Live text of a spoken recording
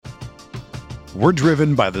We're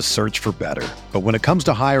driven by the search for better. But when it comes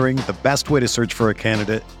to hiring, the best way to search for a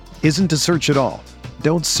candidate isn't to search at all.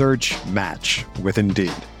 Don't search, match with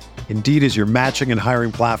Indeed. Indeed is your matching and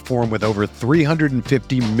hiring platform with over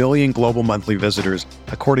 350 million global monthly visitors,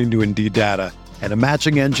 according to Indeed data, and a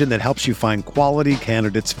matching engine that helps you find quality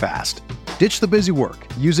candidates fast. Ditch the busy work.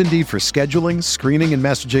 Use Indeed for scheduling, screening, and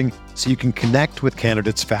messaging so you can connect with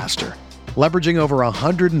candidates faster. Leveraging over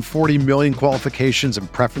 140 million qualifications and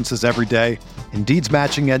preferences every day, Indeed's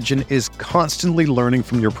matching engine is constantly learning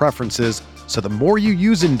from your preferences, so the more you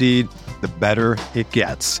use Indeed, the better it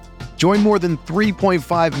gets. Join more than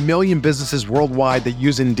 3.5 million businesses worldwide that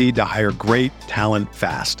use Indeed to hire great talent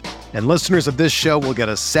fast. And listeners of this show will get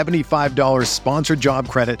a $75 sponsored job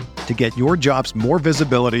credit to get your jobs more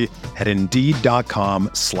visibility at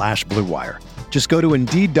Indeed.com/Blue Wire. Just go to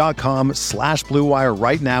Indeed.com/Blue Wire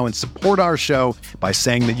right now and support our show by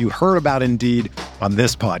saying that you heard about Indeed on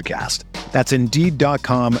this podcast. That's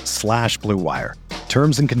Indeed.com/Blue Wire.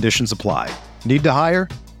 Terms and conditions apply. Need to hire?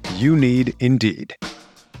 You need Indeed.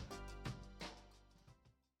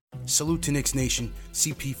 Salute to Knicks Nation,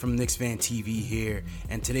 CP from Knicks Fan TV here,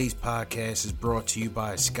 and today's podcast is brought to you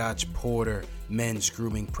by Scotch Porter Men's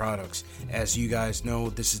Grooming Products. As you guys know,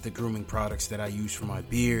 this is the grooming products that I use for my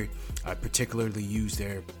beard. I particularly use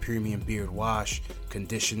their premium beard wash,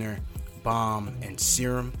 conditioner, balm, and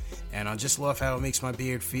serum, and I just love how it makes my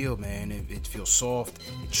beard feel, man. It feels soft,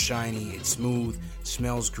 it's shiny, it's smooth,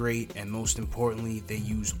 smells great, and most importantly, they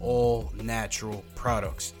use all natural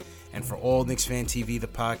products. And for all Knicks Fan TV, the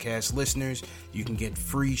podcast listeners, you can get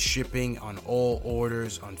free shipping on all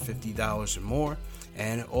orders on $50 or more.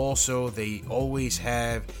 And also, they always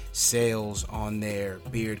have sales on their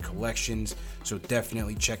beard collections, so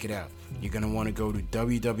definitely check it out. You're going to want to go to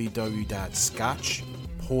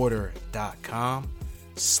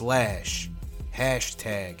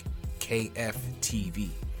www.scotchporter.com/#KFTV.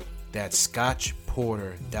 That's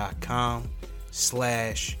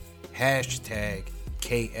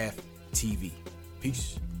scotchporter.com/#KFTV.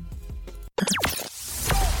 Peace.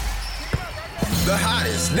 The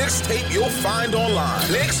hottest Knicks tape you'll find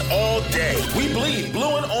online. Knicks all day. We bleed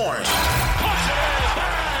blue and orange.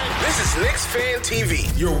 This is Knicks Fan TV,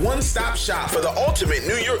 your one-stop shop for the ultimate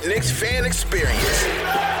New York Knicks fan experience.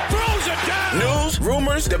 News,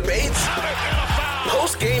 rumors, debates,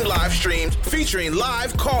 post-game live streams featuring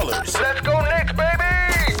live callers. Let's go Knicks, baby!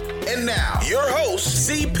 And now, your host,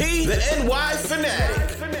 CP, the NY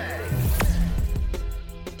Fanatic.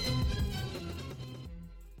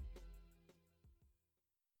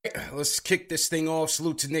 Let's kick this thing off.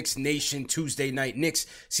 Salute to Knicks Nation. Tuesday night Knicks.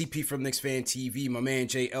 CP from Knicks Fan TV. My man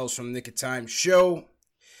Jay Ellis from Nick of Time Show.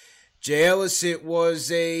 Jay Ellis, it was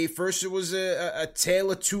a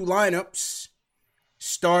tale of two lineups.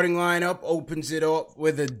 Starting lineup opens it up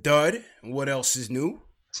with a dud. What else is new?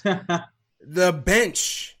 The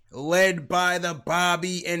bench, led by the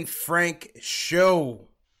Bobby and Frank Show,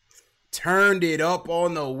 turned it up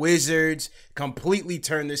on the Wizards, completely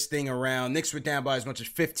turned this thing around. Knicks were down by as much as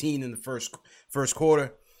 15 in the first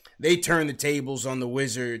quarter. They turned the tables on the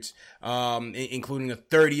Wizards, including a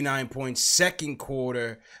 39-point second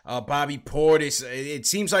quarter. Bobby Portis, it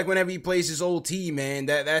seems like whenever he plays his old team, man,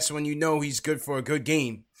 that's when you know he's good for a good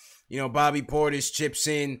game. You know, Bobby Portis chips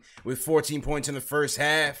in with 14 points in the first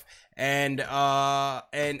half and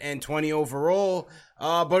 20 overall.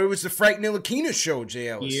 But it was the Frank Ntilikina show, Jay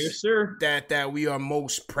Ellis. Yes, sir. That we are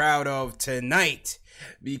most proud of tonight.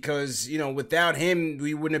 Because, you know, without him,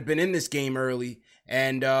 we wouldn't have been in this game early.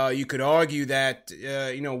 And you could argue that,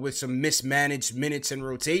 with some mismanaged minutes and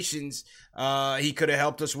rotations, he could have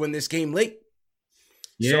helped us win this game late.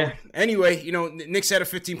 Yeah. So, anyway, Knicks had a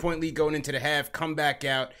 15-point lead going into the half, come back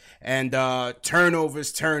out, and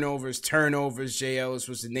turnovers, Jay Ellis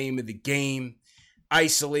was the name of the game.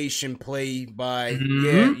 Isolation play by,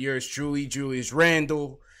 yours truly, Julius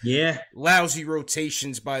Randle. Yeah. Lousy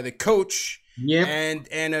rotations by the coach. Yep.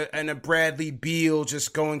 And a Bradley Beal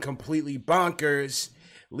just going completely bonkers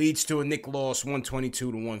leads to a Knick loss,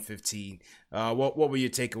 122-115. What were your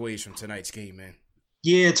takeaways from tonight's game, man?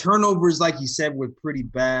 Yeah, turnovers, like you said, were pretty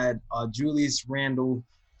bad. Julius Randle,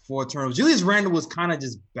 4 turnovers. Julius Randle was kind of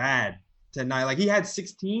just bad tonight. Like, he had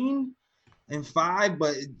 16 and 5,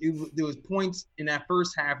 but there was points in that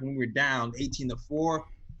first half when we were down 18-4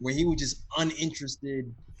 where he was just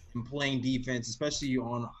uninterested in playing defense, especially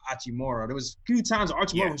on Hachimura. There was a few times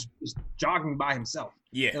Hachimura was jogging by himself.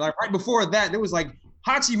 Yeah. And like right before that, there was like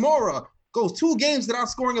Hachimura goes 2 games without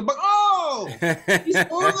scoring a buck. Oh, he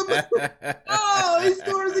scores he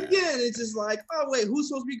scores again. It's just like, oh wait, who's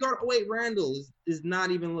supposed to be guard? Oh wait, Randall is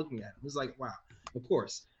not even looking at him. It's like, wow, of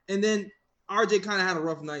course. And then RJ kind of had a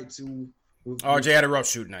rough night too. RJ had a rough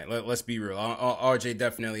shooting night. Let's be real. RJ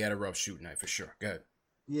definitely had a rough shooting night for sure. Go ahead.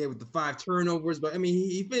 Yeah, with the 5 turnovers, but I mean,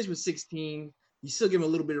 he finished with 16. You still give him a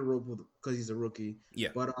little bit of rope because he's a rookie. Yeah.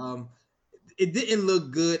 But it didn't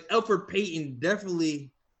look good. Elfrid Payton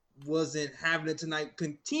definitely wasn't having it tonight.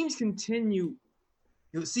 Teams continue.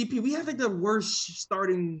 CP, we have like the worst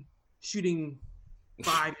starting shooting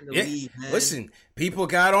 5 in the league, man. Listen, people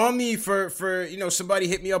got on me for somebody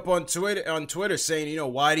hit me up on Twitter saying,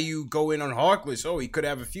 why do you go in on Harkless? Oh, he could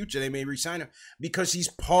have a future. They may re-sign him because he's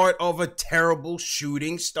part of a terrible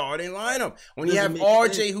shooting starting lineup. When you have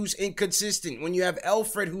RJ who's inconsistent, when you have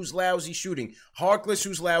Elfrid who's lousy shooting, Harkless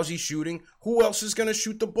who's lousy shooting, who else is going to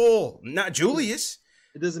shoot the ball? Not Julius.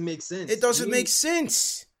 It doesn't make sense. It doesn't make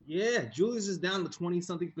sense. Yeah, Julius is down to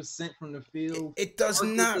 20-something% from the field. It does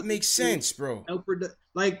not make sense, bro. Elfrid,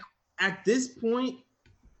 like at this point,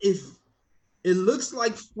 if it looks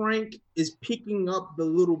like Frank is picking up the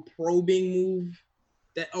little probing move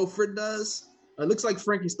that Elfrid does, it looks like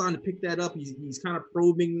Frank is starting to pick that up. He's kind of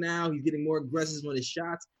probing now. He's getting more aggressive on his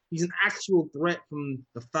shots. He's an actual threat from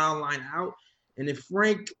the foul line out. And if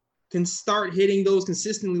Frank can start hitting those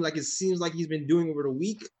consistently, like it seems like he's been doing over the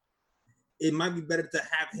week, it might be better to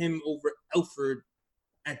have him over Elfrid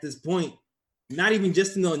at this point. Not even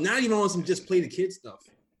on some just play the kid stuff,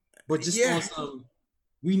 but just on some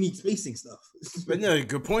we need spacing stuff. But no,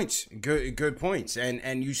 good points. Good points.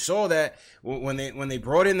 And you saw that when they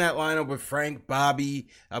brought in that lineup with Frank, Bobby,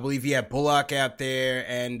 I believe he had Bullock out there,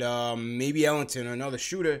 and maybe Ellington or another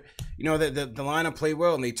shooter. The lineup played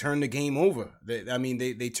well, and they turned the game over.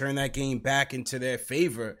 They turned that game back into their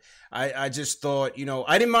favor. I just thought,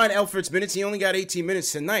 I didn't mind Elfrid's minutes. He only got 18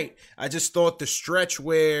 minutes tonight. I just thought the stretch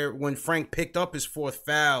when Frank picked up his 4th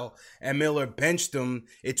foul and Miller benched him,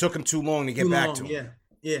 it took him too long to get back to him.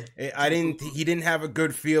 Yeah. He didn't have a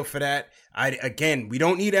good feel for that. We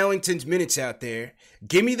don't need Ellington's minutes out there.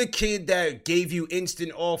 Give me the kid that gave you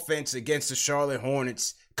instant offense against the Charlotte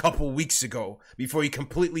Hornets a couple weeks ago before you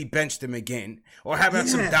completely benched him again. Or how about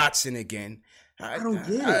some Dotson again? I don't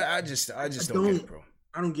get it. I just don't get it, bro.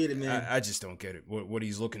 I don't get it, man. I just don't get it. What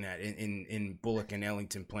he's looking at in Bullock and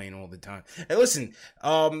Ellington playing all the time. Hey, listen,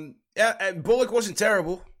 Bullock wasn't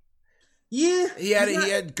terrible. Yeah, he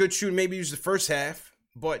had good shooting. Maybe it was the first half.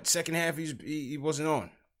 But second half, he wasn't on.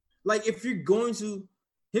 Like, if you're going to,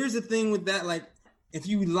 here's the thing with that. Like, if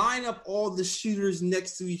you line up all the shooters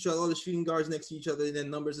next to each other, all the shooting guards next to each other, and then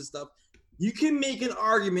numbers and stuff, you can make an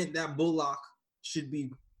argument that Bullock should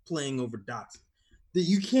be playing over Dotson. That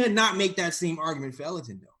you cannot make that same argument for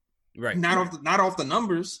Ellington, though. Right. Not off the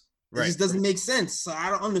numbers. It just doesn't make sense. So I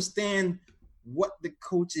don't understand what the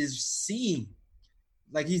coach is seeing.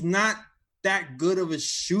 Like, he's not that good of a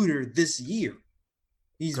shooter this year.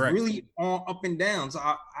 He's really all up and down. So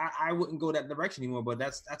I wouldn't go that direction anymore, but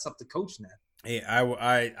that's up to coach now. Hey, I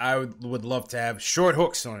would love to have short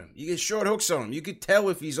hooks on him. You get short hooks on him. You could tell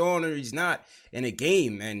if he's on or he's not in a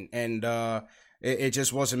game, and it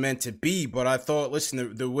just wasn't meant to be. But I thought,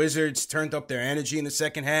 listen, the Wizards turned up their energy in the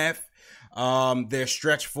second half. Their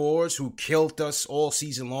stretch fours, who killed us all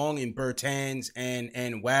season long in Bertans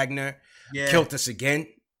and Wagner, killed us again.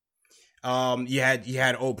 You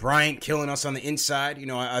had O'Brien killing us on the inside.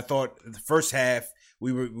 I thought the first half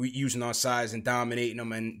we were using our size and dominating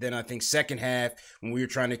them, and then I think second half when we were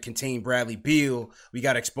trying to contain Bradley Beal, we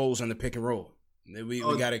got exposed on the pick and roll. We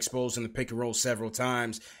got exposed in the pick and roll several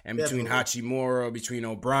times, and between Hachimura, between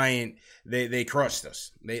O'Brien, they crushed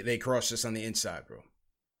us. They crushed us on the inside, bro.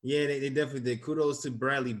 Yeah, they definitely did. Kudos to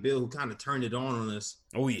Bradley Beal, who kind of turned it on us.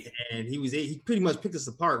 Oh yeah, and he pretty much picked us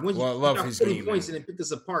apart. When I love his game. Points and then picked us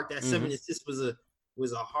apart. That 7 assists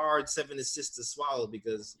was a hard 7 assists to swallow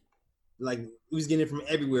because like he was getting it from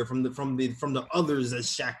everywhere, from the others, as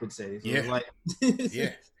Shaq would say. So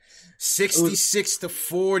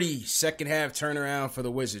 66-40 second half turnaround for the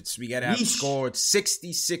Wizards. We got outscored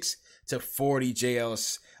 66-40.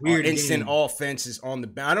 JLS. Our instant offense is on the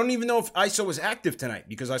bound. I don't even know if ISO was active tonight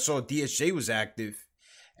because I saw DSJ was active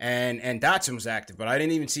and Dotson was active, but I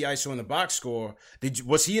didn't even see ISO in the box score.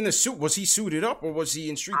 Was he in the suit? Was he suited up or was he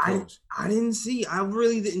in street clothes? I didn't see. I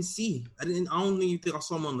really didn't see. I don't even think I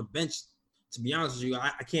saw him on the bench. To be honest with you,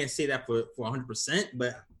 I can't say that for 100%,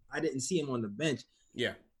 but I didn't see him on the bench.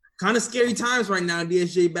 Yeah. Kind of scary times right now.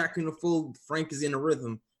 DSJ back in the fold. Frank is in a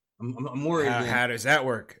rhythm. I'm worried. How does that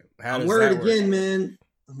work? I'm worried again, man.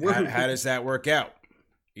 How does that work out?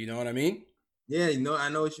 You know what I mean? Yeah, I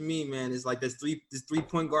know what you mean, man. It's like this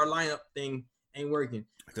 3-point guard lineup thing ain't working.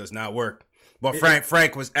 It does not work. But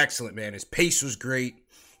Frank was excellent, man. His pace was great.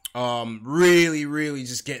 Really, really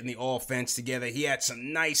just getting the offense together. He had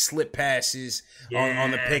some nice slip passes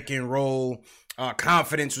on the pick and roll.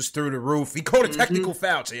 Confidence was through the roof. He called a technical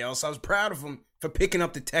foul, JL, so I was proud of him for picking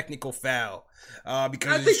up the technical foul.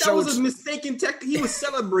 Because I think that was a mistaken he was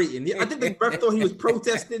celebrating. I think the ref thought he was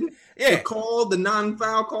protesting the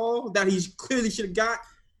non-foul call that he clearly should have got.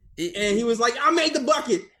 And he was like, I made the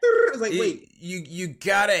bucket. I was like, wait. You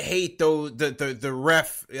gotta hate though the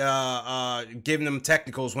ref giving them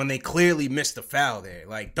technicals when they clearly missed the foul there.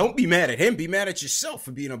 Like, don't be mad at him. Be mad at yourself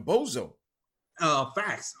for being a bozo.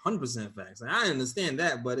 Facts. 100% facts. I understand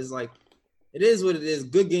that, but it's like, it is what it is.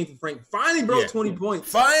 Good game for Frank. Finally broke 20 points.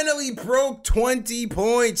 Finally broke 20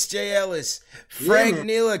 points, Jay Ellis. Frank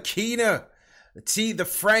Ntilikina. The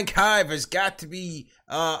Frank Hive has got to be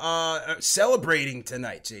celebrating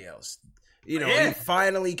tonight, Jay Ellis. He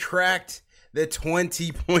finally cracked the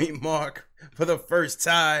 20-point mark for the first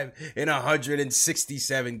time in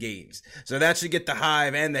 167 games. So that should get the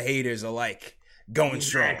Hive and the haters alike going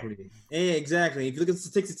strong. Exactly. If you look at the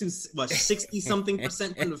statistics,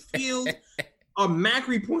 60-something% from the field.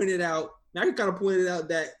 Macri pointed out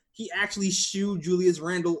that he actually shooed Julius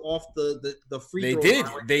Randle off the free throw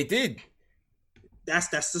line. They did. That's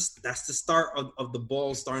the start of the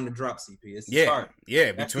ball starting to drop, CP. It's the start.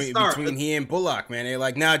 Yeah, between he and Bullock, man. They're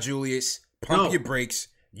like, nah, Julius, pump your brakes.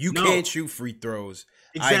 You can't shoot free throws.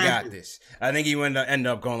 Exactly. I got this. I think he ended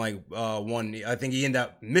up going like one. I think he ended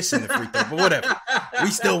up missing the free throw, but whatever. We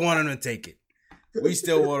still want him to take it. We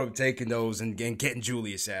still want him taking those and getting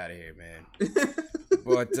Julius out of here, man.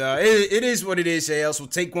 But it is what it is, ALs. We'll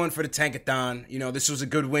take one for the Tankathon. This was a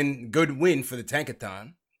good win for the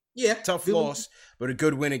Tankathon. Yeah. Tough loss, but a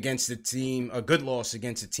good win against the team, a good loss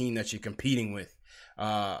against a team that you're competing with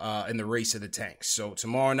in the race of the tanks. So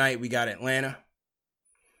tomorrow night we got Atlanta,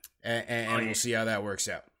 and we'll see how that works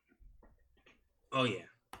out. Oh yeah.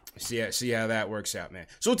 See how that works out, man.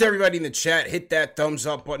 So to everybody in the chat, hit that thumbs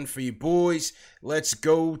up button for you boys. Let's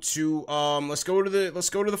go to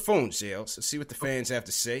the phones, Sales. Let's see what the fans have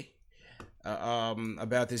to say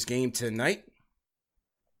about this game tonight.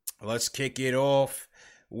 Let's kick it off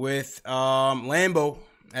with Lambo.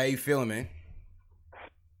 How you feeling, man?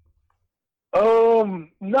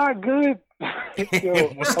 Not good. I'm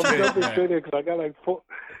jumping straight in because I got like 4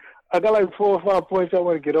 or 5 points I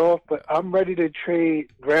want to get off, but I'm ready to trade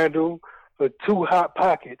Randall for 2 hot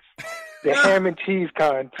pockets, the ham and cheese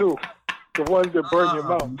kind too, the ones that burn your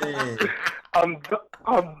mouth. Man.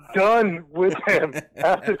 I'm done with him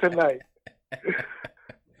after tonight.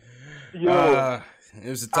 It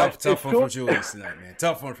was a tough one for Julius tonight, man.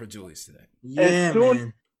 Tough one for Julius tonight. Yeah,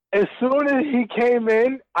 man. As soon as he came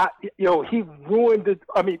in, he ruined it.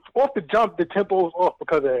 I mean, off the jump, the tempo was off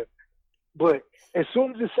because of him. But as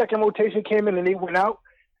soon as the second rotation came in and he went out,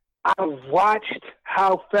 I watched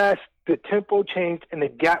how fast the tempo changed and the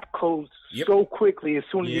gap closed so quickly as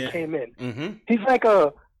soon as he came in. Mm-hmm. He's like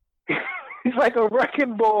a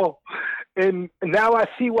wrecking ball. And now I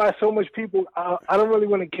see why so much people, I don't really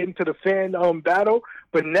want to get into the fan battle,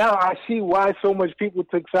 but now I see why so much people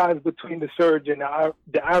took sides between the Surge and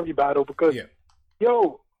the Ivory battle because,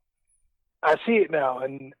 I see it now.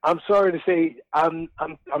 And I'm sorry to say I'm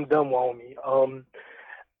done, Wyoming.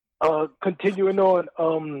 Continuing on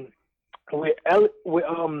with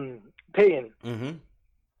Payton. Mm-hmm.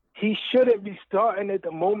 He shouldn't be starting at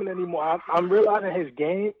the moment anymore. I'm realizing his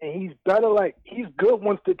game, and he's better. Like, he's good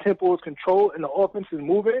once the tempo is controlled and the offense is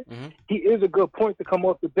moving. Mm-hmm. He is a good point to come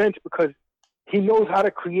off the bench because he knows how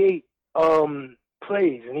to create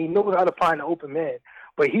plays, and he knows how to find an open man.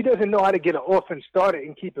 But he doesn't know how to get an offense started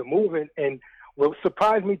and keep it moving. And what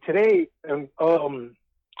surprised me today, and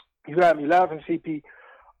you got me laughing, CP,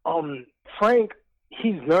 Frank,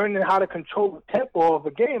 he's learning how to control the tempo of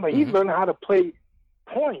a game. Like, he's learning how to play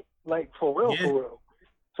point, like for real.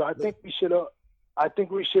 So I think we should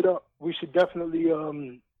definitely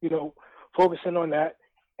focusing on that.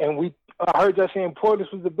 And I heard y'all saying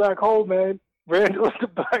Portis was the black hole, man. Randall was the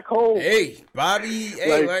black hole. Hey, Bobby.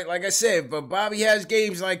 Hey, like I said, but Bobby has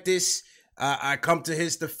games like this. I come to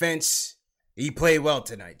his defense. He played well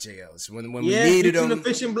tonight, JLs. When we needed him, he's an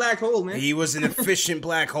efficient black hole, man. He was an efficient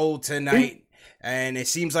black hole tonight. And it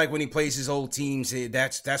seems like when he plays his old teams,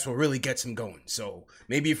 that's what really gets him going. So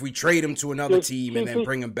maybe if we trade him to another team and then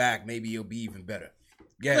bring him back, maybe he'll be even better.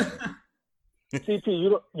 Yeah. CP,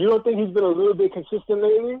 you don't think he's been a little bit consistent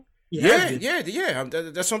lately? Yeah.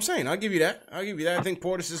 That's what I'm saying. I'll give you that. I think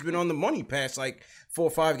Portis has been on the money past like 4 or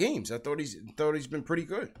 5 games. I thought he's been pretty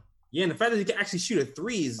good. Yeah, and the fact that he can actually shoot a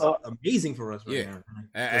 3 is amazing for us right now.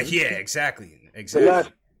 Exactly. Because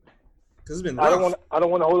it's been rough. I don't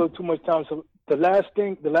want to hold up too much time. So the last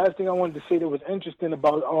thing I wanted to say that was interesting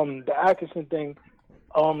about the Atkinson thing.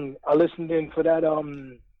 I listened in for that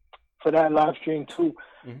live stream too.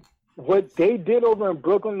 Mm-hmm. what they did over in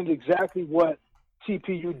Brooklyn is exactly what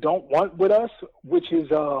CPU don't want with us, which is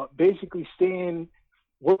basically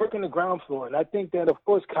working the ground floor. And I think that, of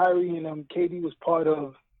course, Kyrie and KD was part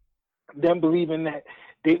of them believing that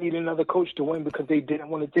they need another coach to win because they didn't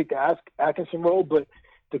want to take the Atkinson role. But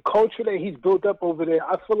the culture that he's built up over there,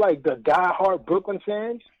 I feel like the diehard Brooklyn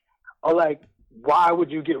fans are like, why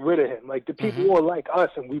would you get rid of him? Like, the people who are like us,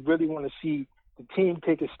 and we really want to see the team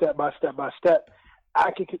take it step by step by step.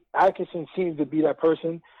 Atkinson seems to be that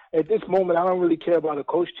person. At this moment, I don't really care about a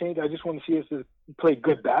coach change. I just want to see us to play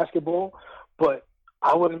good basketball. But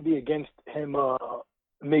I wouldn't be against him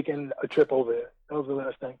making a trip over there. That was the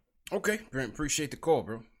last thing. Okay, Brent, appreciate the call,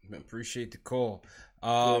 bro. Appreciate the call.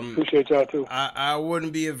 Appreciate y'all too. I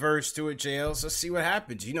wouldn't be averse to it, JL. So let's see what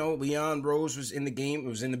happens. You know, Leon Rose was in the game. It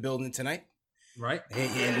was in the building tonight. Right.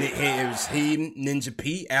 It was he, Ninja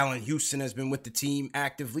P. Allen Houston has been with the team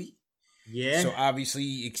actively. Yeah. So obviously,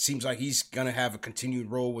 it seems like he's gonna have a continued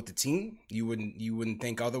role with the team. You wouldn't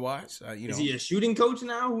think otherwise. Is he a shooting coach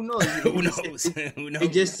now? Who knows? Who knows? Who knows? They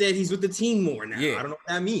just said he's with the team more now. Yeah. I don't know what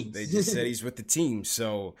that means. They just said he's with the team.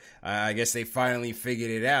 So I guess they finally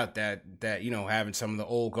figured it out that having some of the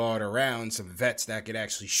old guard around, some vets that could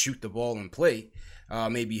actually shoot the ball and play,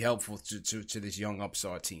 may be helpful to this young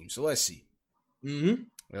upstart team. So let's see. Mm-hmm.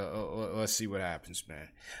 Let's see what happens,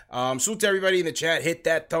 man. Salute to everybody in the chat. Hit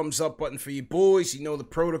that thumbs up button for you boys. You know the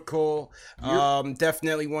protocol. Yep.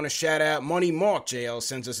 Definitely want to shout out Money Mark. JL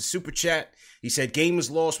sends us a super chat. He said, game was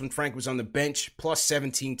lost when Frank was on the bench. Plus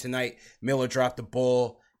 17 tonight. Miller dropped the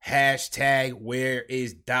ball. Hashtag where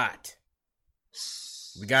is Dot?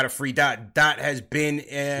 We got a free Dot. Dot has been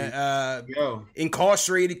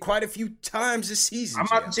incarcerated quite a few times this season. I'm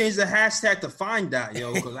about to change the hashtag to find Dot,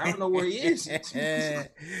 because I don't know where he is.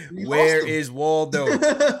 Where is Waldo?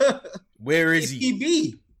 Where is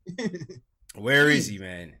he? Where is he,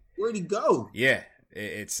 man? Where'd he go? Yeah.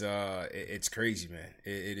 It's crazy, man.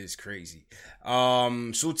 It is crazy.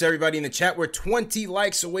 Salute to everybody in the chat. We're 20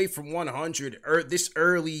 likes away from 100 this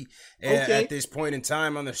early at this point in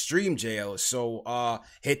time on the stream, JL. So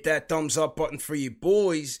hit that thumbs up button for you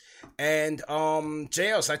boys. And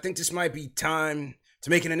JL, so I think this might be time to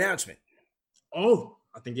make an announcement. Oh,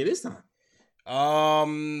 I think it is time.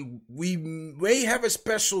 We may have a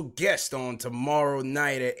special guest on tomorrow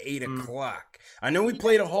night at 8 o'clock. I know we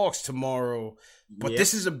play the Hawks tomorrow, but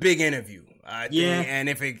this is a big interview. I think, and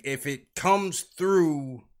if it comes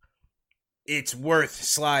through, it's worth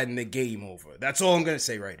sliding the game over. That's all I'm gonna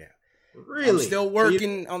say right now. Really? I'm still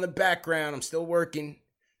working on the background. I'm still working,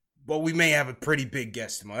 but we may have a pretty big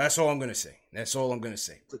guest tomorrow. That's all I'm gonna say. That's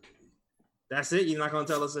it. You're not gonna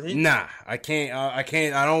tell us a hint? Nah, I can't.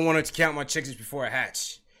 I don't want to count my chickens before I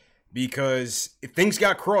hatch, because if things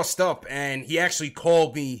got crossed up, and he actually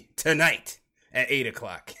called me tonight at 8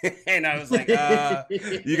 o'clock. And I was like,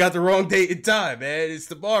 you got the wrong date and time, man. It's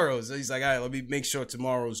tomorrow. So he's like, all right, let me make sure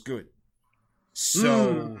tomorrow's good.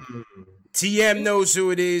 So TM knows who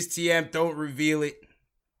it is. TM, don't reveal it.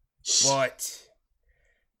 But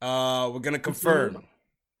we're going to confirm.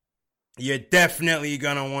 You're definitely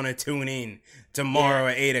going to want to tune in tomorrow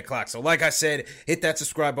at 8 o'clock. So like I said, hit that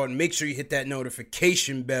subscribe button. Make sure you hit that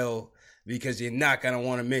notification bell, because you're not going to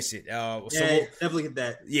want to miss it. Definitely hit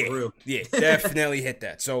that. Yeah, for real. Yeah, definitely hit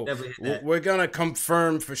that. So we're going to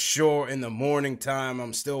confirm for sure in the morning time.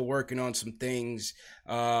 I'm still working on some things,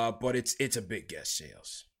 but it's a big guest,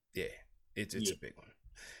 sales. Yeah, it's a big one.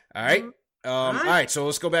 All right. All right, so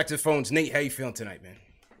let's go back to the phones. Nate, how you feeling tonight, man?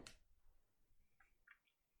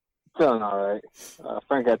 Feeling all right.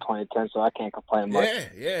 Frank got 2010, so I can't complain much.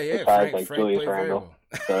 Yeah. Besides, Frank Julius Randle.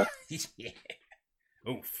 Well. So.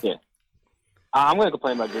 Oof. Yeah. I'm going to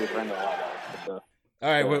complain about Julius Randle a lot. All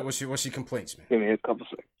right, what's your complaints, man? Give me a couple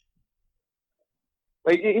seconds.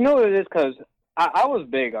 Like, you know what it is? Because I was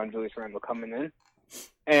big on Julius Randle coming in,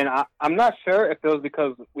 and I'm not sure if it was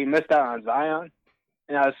because we missed out on Zion,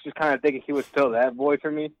 and I was just kind of thinking he was still that boy for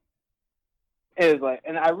me. It was like,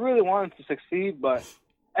 and I really wanted to succeed, but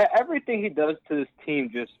everything he does to this team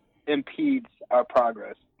just impedes our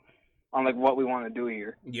progress on like what we want to do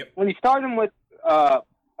here. Yep. When you start him with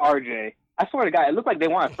RJ, I swear to God, it looked like they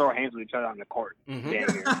want to throw hands with each other on the court. Damn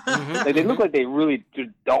near. Like, they look like they really just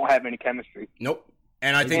don't have any chemistry. Nope.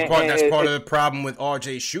 And I think that's part of the problem with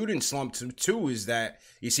RJ's shooting slump too, is that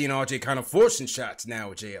you're seeing RJ kind of forcing shots now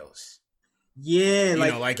with JLs. Yeah,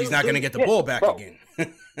 like he's not going to get the ball back again.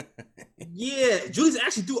 Yeah, Julius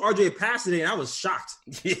actually threw RJ a pass today, and I was shocked.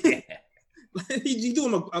 Yeah. he threw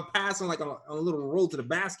him a pass on a little roll to the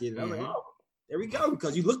basket, and I was like, oh, there we go,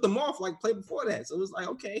 because you looked them off like play before that. So it was like,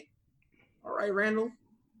 okay, all right, Randall.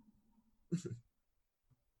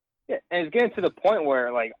 Yeah, and it's getting to the point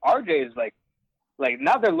where like RJ is like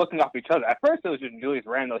now they're looking off each other. At first it was just Julius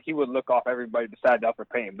Randle. He would look off everybody besides Alfred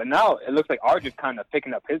Payton. But now it looks like RJ's kind of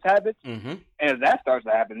picking up his habits. Mm-hmm. And if that starts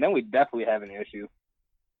to happen, then we definitely have an issue.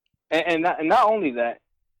 And not only that,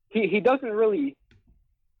 he doesn't really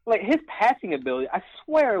like his passing ability. I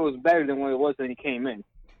swear it was better than what it was when he came in,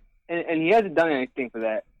 and he hasn't done anything for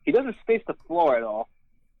that. He doesn't space the floor at all,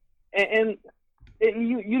 and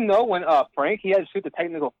you know when Frank he had to shoot the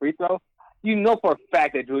technical free throw, you know for a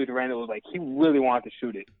fact that Julius Randle was like he really wanted to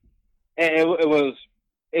shoot it, and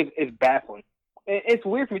it's baffling. And it's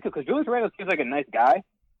weird for me too because Julius Randle seems like a nice guy,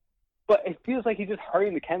 but it feels like he's just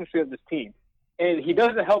hurting the chemistry of this team. And he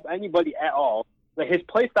doesn't help anybody at all. Like his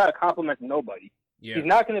play style complements nobody. Yeah. He's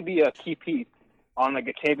not going to be a key piece on like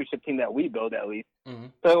a championship team that we build at least. Mm-hmm.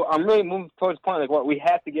 So I'm really moving towards the point like what we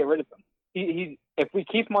have to get rid of him. He if we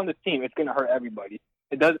keep him on this team, it's going to hurt everybody.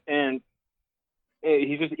 It does, and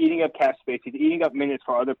he's just eating up cap space. He's eating up minutes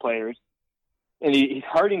for other players, and he's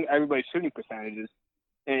hurting everybody's shooting percentages.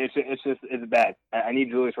 And it's bad. I need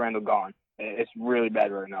Julius Randle gone. It's really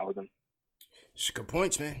bad right now with him. It's good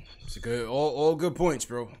points, man. It's a good, all good points,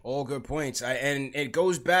 bro. All good points. And it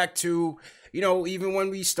goes back to, even when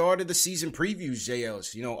we started the season previews,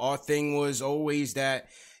 JLs, our thing was always that,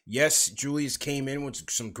 yes, Julius came in with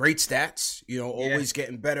some great stats, always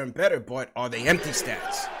getting better and better, but are they empty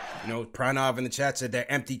stats? Pranav in the chat said they're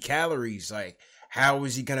empty calories. Like, how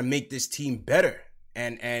is he going to make this team better?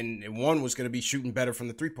 And one was going to be shooting better from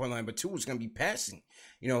the 3-point line, but two was going to be passing,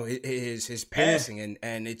 his passing.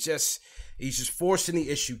 And it just... He's just forcing the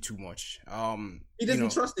issue too much. He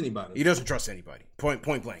doesn't trust anybody. He doesn't trust anybody. Point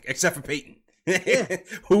blank, except for Peyton,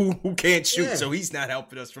 who can't shoot. Yeah. So he's not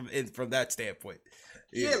helping us from that standpoint.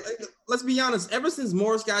 Yeah, let's be honest. Ever since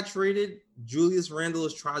Morris got traded, Julius Randle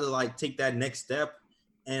has tried to take that next step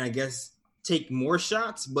and I guess take more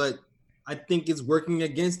shots. But I think it's working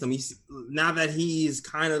against him. Now that he is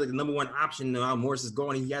kind of the number one option. Now Morris is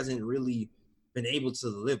going, he hasn't really been able to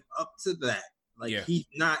live up to that. He's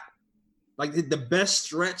not. Like the best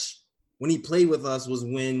stretch when he played with us was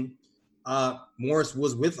when Morris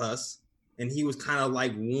was with us, and he was kind of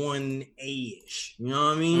like 1A-ish. You know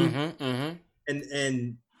what I mean? Mm-hmm, mm-hmm.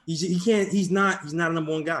 And he's not a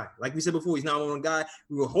number one guy. Like we said before, he's not a number one guy.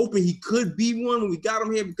 We were hoping he could be one when we got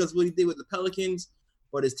him here because of what he did with the Pelicans.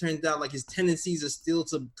 But it turns out like his tendencies are still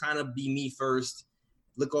to kind of be me first,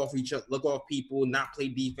 look off people, not play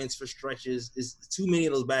defense for stretches. It's too many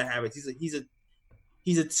of those bad habits. He's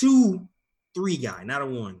a 2-3 guy, not a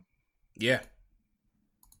 1. Yeah,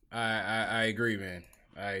 I agree, man.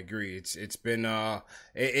 I agree. It's been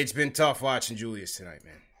tough watching Julius tonight,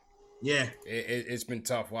 man. Yeah, it's been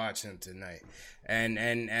tough watching him tonight, and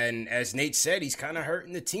as Nate said, he's kind of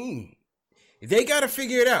hurting the team. They got to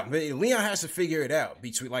figure it out. Leon has to figure it out.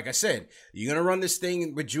 Between, like I said, you're gonna run this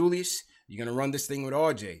thing with Julius. You're gonna run this thing with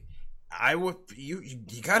RJ.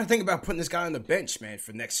 You got to think about putting this guy on the bench, man,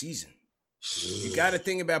 for next season. You got to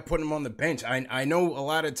think about putting him on the bench. I know a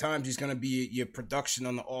lot of times he's going to be your production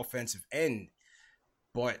on the offensive end,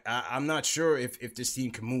 but I'm not sure if this team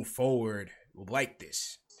can move forward like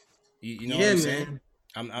this. You know what I'm saying?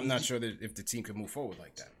 I'm not sure that if the team can move forward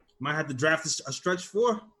like that. Might have to draft a stretch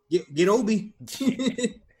 4. Get Obi.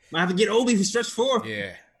 Might have to get Obi for stretch 4.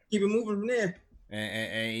 Yeah. Keep it moving from there.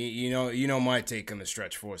 And you know my take on the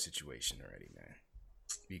stretch 4 situation already, man.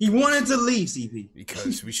 He wanted to leave, CP.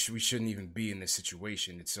 Because we shouldn't even be in this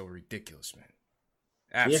situation. It's so ridiculous, man.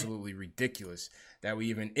 Absolutely ridiculous that we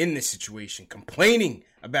even in this situation complaining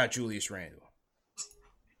about Julius Randle.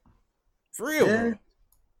 For real, bro.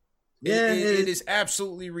 Yeah, it is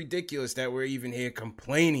absolutely ridiculous that we're even here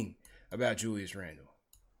complaining about Julius Randle.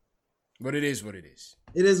 But it is what it is.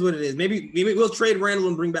 It is what it is. Maybe we'll trade Randle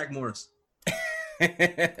and bring back Morris.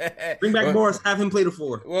 Bring back Morris, have him play the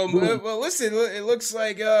 4. Well, listen. It looks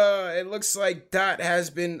like Dot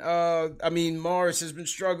has been. Morris has been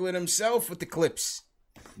struggling himself with the Clips.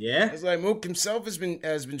 Yeah, it's like Mook himself has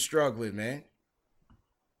been struggling, man.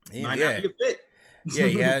 Might not be a fit. Yeah,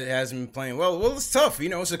 he hasn't been playing well. Well, it's tough.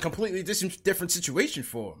 It's a completely different situation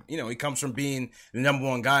for him. He comes from being the number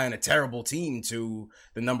 1 guy on a terrible team to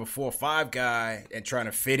the number 4 or 5 guy and trying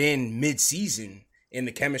to fit in mid-season in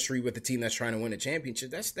the chemistry with the team that's trying to win a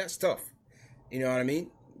championship. That's tough. You know what I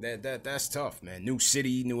mean? That's tough, man. New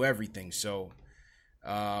city, new everything. So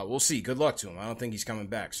we'll see. Good luck to him. I don't think he's coming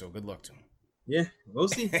back, so good luck to him. Yeah, we'll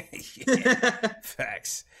see.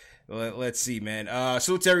 Facts. Let's see, man.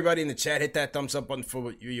 Salute to everybody in the chat. Hit that thumbs up button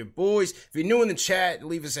for your boys. If you're new in the chat,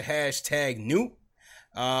 leave us a hashtag new.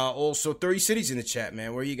 Also, 30 cities in the chat,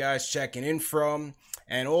 man. Where you guys checking in from?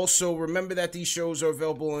 And also remember that these shows are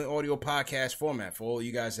available in audio podcast format. For all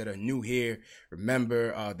you guys that are new here,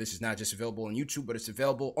 remember this is not just available on YouTube, but it's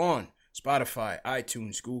available on Spotify,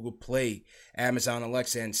 iTunes, Google Play, Amazon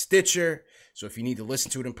Alexa, and Stitcher. So if you need to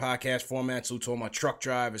listen to it in podcast format, salute to all my truck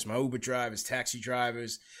drivers, my Uber drivers, taxi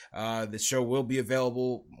drivers. The show will be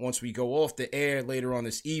available once we go off the air later on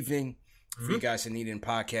this evening for you guys that need it in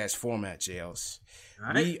podcast format, JLs.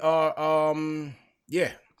 Right. We are,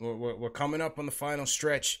 we're coming up on the final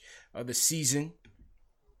stretch of the season.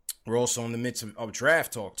 We're also in the midst of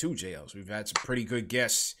draft talk too, JLs. We've had some pretty good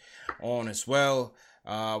guests on as well.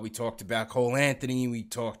 We talked about Cole Anthony. We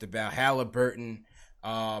talked about Halliburton.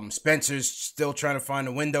 Spencer's still trying to find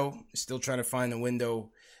a window.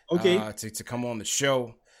 Okay. To come on the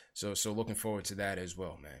show. So looking forward to that as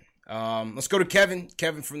well, man. Let's go to Kevin.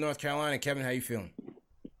 Kevin from North Carolina. Kevin, how you feeling?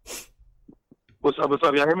 What's up?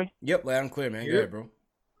 Y'all hear me? Yep, loud and clear, man. Go ahead, bro.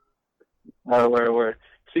 Word.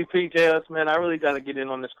 CPJS, man, I really got to get in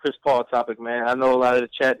on this Chris Paul topic, man. I know a lot of the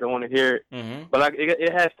chat don't want to hear it, but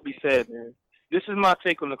it has to be said, man. This is my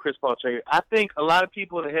take on the Chris Paul trade. I think a lot of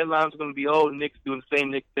people in the headlines are going to be, Knicks doing the same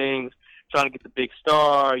Knicks things, trying to get the big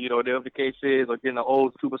star, whatever the case is, or getting an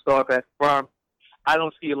old superstar past the farm. I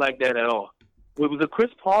don't see it like that at all. With the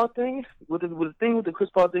Chris Paul thing, the thing with the Chris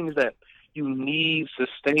Paul thing is that you need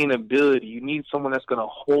sustainability. You need someone that's going to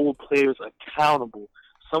hold players accountable,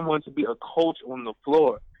 someone to be a coach on the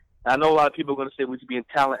floor. I know a lot of people are going to say we should be in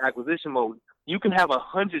talent acquisition mode. You can have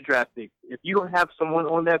 100 draft picks. If you don't have someone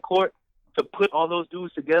on that court to put all those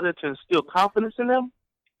dudes together to instill confidence in them,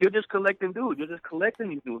 you're just collecting dudes. You're just collecting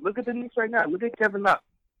these dudes. Look at the Knicks right now. Look at Kevin Knox.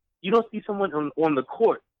 You don't see someone on the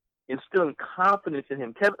court instilling confidence in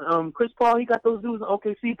him. Chris Paul, he got those dudes in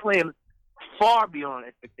OKC playing far beyond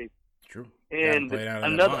expectations. True. And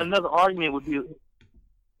another argument would be,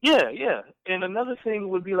 yeah. And another thing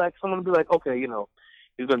would be like someone would be like, okay, he's going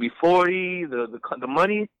to be 40. The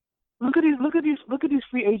money. Look at these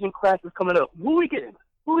free agent classes coming up. Who are we getting?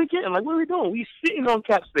 Like, what are we doing? We sitting on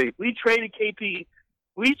cap space. We traded KP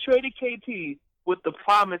with the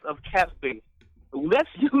promise of cap space. Let's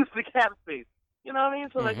use the cap space. You know what I mean?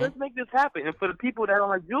 So, let's make this happen. And for the people that don't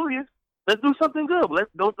like Julius, let's do something good.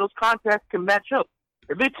 Those contracts can match up.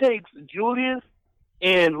 If it takes Julius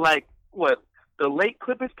and, the late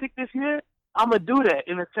Clippers pick this year, I'm going to do that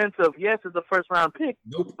in the sense of, yes, it's a first-round pick,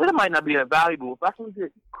 but it might not be that valuable. If I can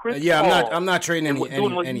get Chris Paul, I'm not trading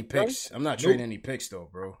any picks. I'm not trading any picks, though,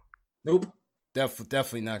 bro. Nope.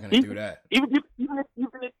 Definitely not going to do that. Even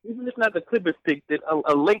if not the Clippers pick, that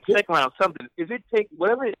a late second round, something. If it takes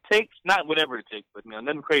whatever it takes, not whatever it takes, but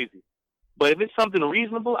nothing crazy. But if it's something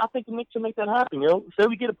reasonable, I think the Knicks should make that happen. Say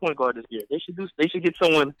we get a point guard this year, they should get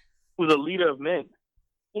someone who's a leader of men.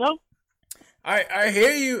 I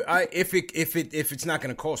hear you. If it's not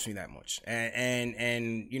going to cost me that much, and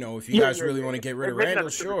if you guys really want to get rid of Randall,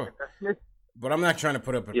 sure. But I'm not trying to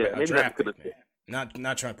put up a draft pick, man.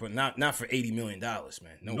 Not trying to put not for $80 million, man.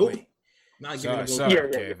 No way. Sorry,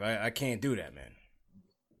 Kev. I can't do that, man.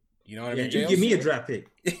 You know what I mean? You give me a draft pick.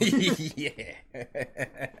 Yeah.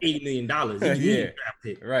 $80 million. You give me a draft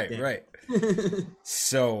pick. Right.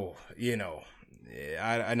 So,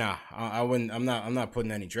 I wouldn't. I'm not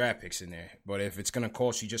putting any draft picks in there. But if it's gonna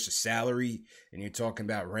cost you just a salary, and you're talking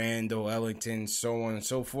about Randall, Ellington, so on and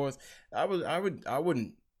so forth, I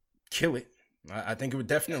wouldn't kill it. I think it would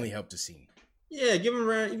definitely help the scene. Yeah, give him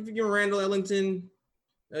Randall, Ellington,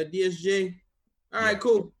 DSJ. All right,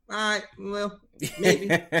 cool. All right, well, maybe,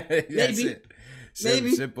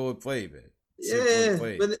 maybe simple play, man.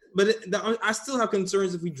 Play. But I still have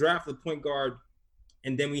concerns if we draft the point guard,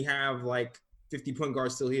 and then we have 50 point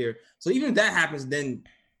guards still here. So even if that happens, then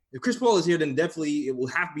if Chris Paul is here, then definitely it will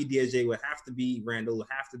have to be DSJ, it will have to be Randall, it will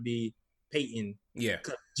have to be Peyton. Yeah.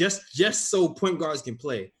 Just so point guards can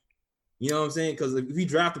play. You know what I'm saying? Because if we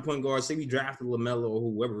draft a point guard, say we drafted LaMelo or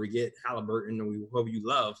whoever we get, Halliburton or whoever you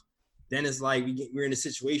love, then it's like we're in a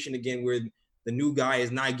situation again where the new guy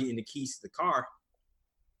is not getting the keys to the car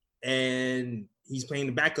and he's playing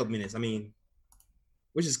the backup minutes. I mean,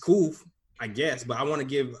 which is cool, I guess, but I want to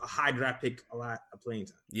give a high draft pick a lot of playing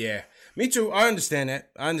time. Yeah, me too. I understand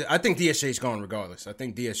that. I think DSJ's gone regardless. I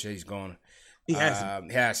think DSJ's gone. He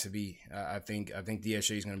has to be. I think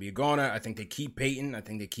DSJ's going to be a goner. I think they keep Peyton. I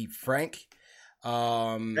think they keep Frank.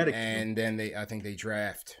 And then I think they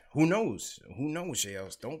draft. Who knows,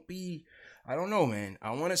 JLs? I don't know, man.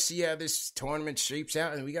 I want to see how this tournament shapes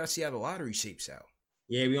out, and we got to see how the lottery shapes out.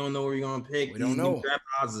 Yeah, we don't know where we're going to pick. We don't know. Draft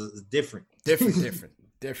odds is different. Different.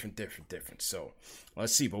 Different. So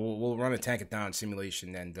let's see, but we'll run a tank it down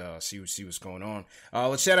simulation and see what's going on.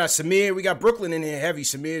 Let's shout out Samir. We got Brooklyn in here heavy.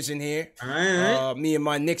 Samir's in here. All right. Me and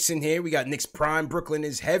my Knicks in here. We got Knicks Prime. Brooklyn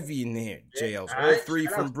is heavy in here. JL's all three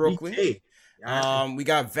from Brooklyn. We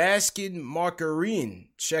got Vaskin Margarine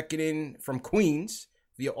checking in from Queens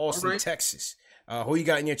via Austin, Texas. Who you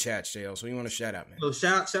got in your chat, JL? So you want to shout out, man? So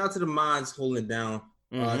shout out to the mods holding it down.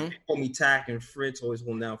 They call me Tack and Fritz always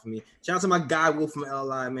holding down for me. Shout out to my guy Will from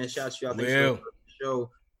LI, man. Shout out to you out there for the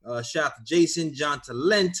show. Shout out to Jason, John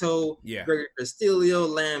Talento, Gregory Castillo,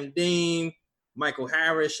 Lamb Dame, Michael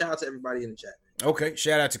Harris. Shout out to everybody in the chat, man. Okay,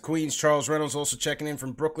 shout out to Queens. Charles Reynolds also checking in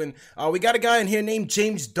from Brooklyn. We got a guy in here named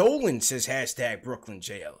James Dolan, says hashtag Brooklyn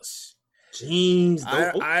JLs. James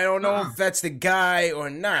Dolan. I don't know if that's the guy or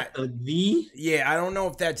not. The? Yeah, I don't know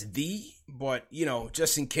if that's the, but,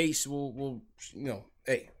 just in case, we'll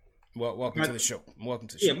hey, welcome to the show. Welcome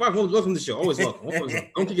to the show. Yeah, welcome to the show. Always welcome.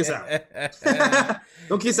 Don't kick us out.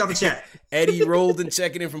 Don't kick us out the chat. Eddie Roldan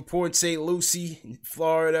checking in from Port St. Lucie,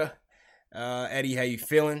 Florida. Eddie, how you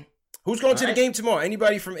feeling? Who's going to the game tomorrow?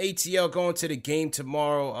 Anybody from ATL going to the game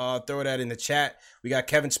tomorrow? Throw that in the chat. We got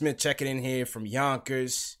Kevin Smith checking in here from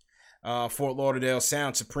Yonkers, Fort Lauderdale,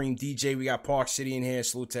 Sound Supreme DJ. We got Park City in here.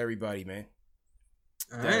 Salute to everybody, man.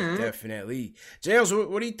 Definitely. Jails,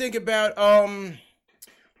 what do you think about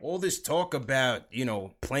all this talk about,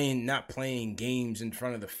 not playing games in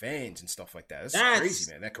front of the fans and stuff like that? That's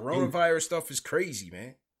crazy, man. That coronavirus stuff is crazy,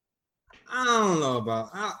 man. I don't know about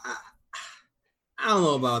I don't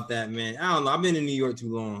know about that, man. I don't know. I've been in New York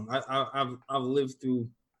too long. I've lived through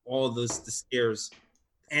all the scares,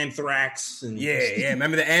 anthrax and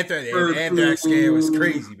Remember the anthrax scare was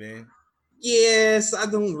crazy, man. Yes, I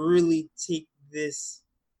don't really take this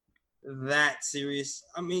that serious.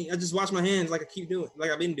 I mean, I just wash my hands like I've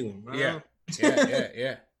been doing. Yeah. Just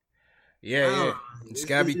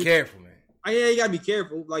gotta be careful, man. You gotta be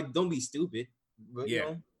careful. Like, don't be stupid. But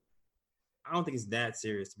I don't think it's that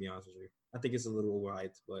serious, to be honest with you. I think it's a little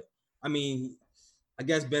overhyped, but I mean, I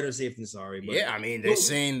guess better safe than sorry. But I mean, they're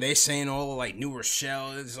saying all like New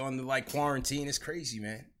Rochelle is on the quarantine. It's crazy,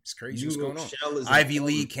 man. It's crazy what's going on. Ivy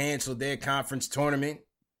League canceled their conference tournament.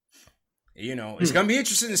 It's gonna be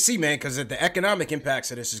interesting to see, man, because the economic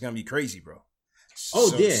impacts of this is gonna be crazy, bro.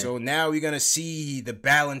 So now we're gonna see the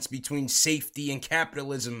balance between safety and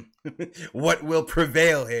capitalism. What will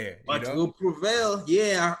prevail here? What will prevail?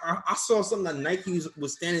 Yeah, I saw something that Nike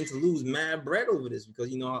was standing to lose mad bread over this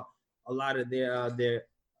because a lot of their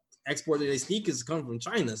export of their sneakers come from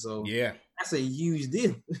China. So that's a huge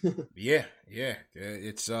deal.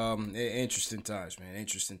 It's interesting times, man.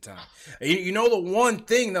 Interesting time. The one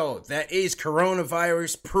thing though that is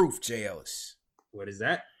coronavirus proof, J. Ellis. What is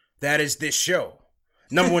that? That is this show.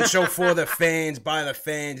 Number one show for the fans, by the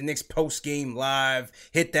fans. Knicks post game live.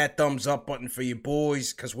 Hit that thumbs up button for your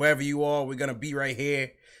boys, because wherever you are, we're gonna be right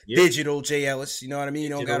here. Yep. Digital J. Ellis. You know what I mean? You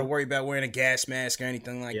don't got to worry about wearing a gas mask or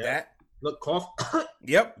anything like that. Look, cough.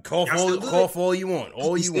 Yep, cough all you want.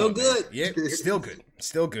 All you still want. Good. Yeah, still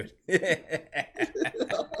good.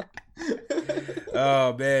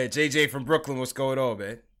 Oh man, JJ from Brooklyn, what's going on,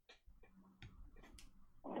 man?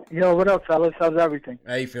 Yo, what up, fellas? How's everything?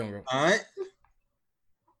 How you feeling, bro? All right.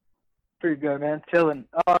 Pretty good, man. Chilling.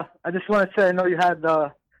 I just want to say, I know you had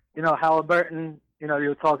Halliburton. You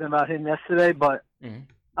were talking about him yesterday, but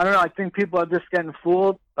I don't know. I think people are just getting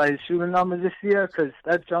fooled by his shooting numbers this year because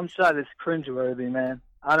that jump shot is cringeworthy, man.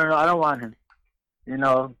 I don't know. I don't want him.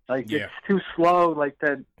 It's too slow. Like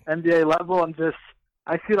that NBA level,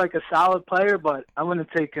 I feel like a solid player, but I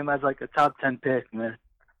wouldn't take him as like a top 10 pick, man.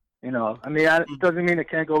 It doesn't mean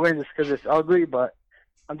it can't go in just because it's ugly, but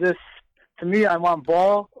to me, I want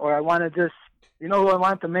ball, or I want to who I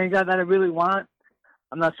want, the main guy that I really want.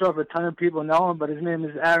 I'm not sure if a ton of people know him, but his name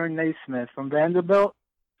is Aaron Naismith from Vanderbilt.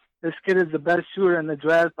 This kid is the best shooter in the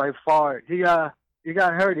draft by far. He got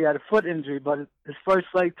hurt. He had a foot injury, but his first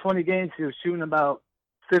 20 games, he was shooting about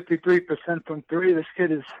 53% from three. This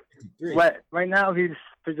kid is wet. Right now, he's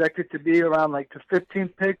projected to be around the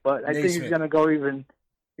 15th pick, but I think he's going to go even,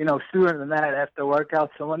 sooner than that after workouts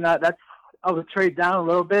and whatnot. I would trade down a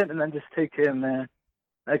little bit and then just take him, man.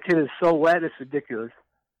 That kid is so wet, it's ridiculous.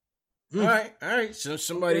 All right. So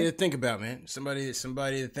somebody to think about, man. Somebody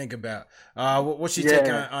to think about. What's your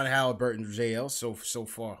take on Halliburton, JL, so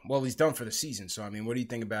far? Well, he's done for the season, so what do you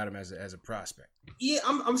think about him as a prospect? Yeah,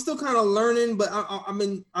 I'm still kind of learning, but I've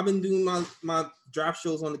been doing my draft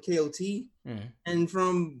shows on the KOT, and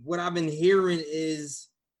from what I've been hearing is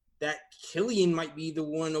that Killian might be the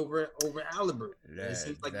one over Halliburton. It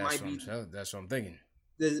seems like that's what I'm thinking.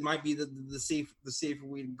 This might be the safer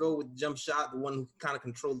way to go with the jump shot, the one who kind of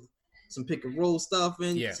controls some pick and roll stuff.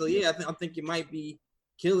 And so I think it might be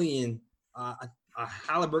Killian.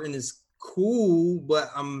 Halliburton is cool,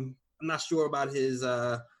 but I'm not sure about his.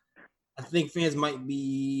 I think fans might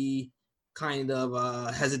be kind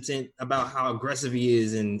of hesitant about how aggressive he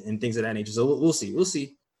is and things of that nature. So we'll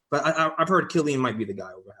see. But I've heard Killian might be the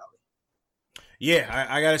guy over Hallie. Yeah,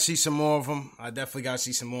 I got to see some more of them. I definitely got to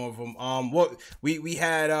see some more of them. What we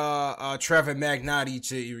had Trevor Magnotti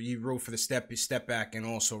he wrote for the step back and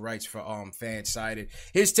also writes for Fansided.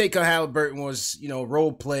 His take on Halliburton was,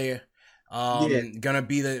 role player. Gonna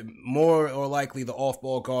be the more or likely the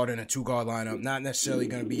off-ball guard in a 2-guard lineup. Not necessarily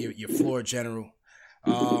gonna be your floor general.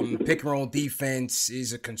 Pick and roll defense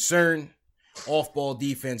is a concern. Off-ball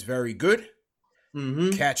defense very good.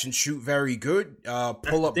 Mm-hmm. Catch and shoot very good.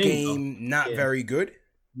 Pull-up game not very good.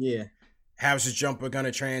 Yeah. How's his jumper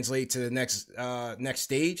gonna translate to the next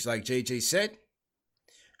stage? Like JJ said.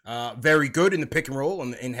 Very good in the pick and roll,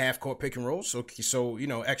 in half court pick and roll. So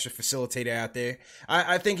extra facilitator out there.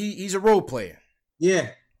 I think he's a role player. Yeah,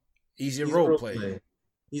 he's a role player.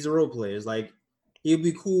 He's a role player. It's like he'll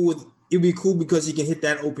be cool because he can hit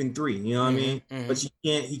that open three. You know what I mean? Mm-hmm. But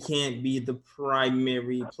he can't be the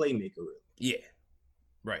primary playmaker. Really. Yeah,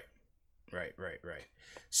 right.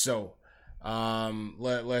 So,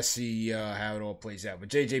 let's see how it all plays out. But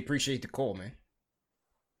JJ, appreciate the call, man.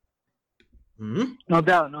 Mm-hmm. No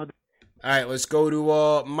doubt. All right, let's go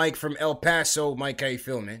to Mike from El Paso. Mike, how you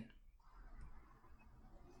feeling, man?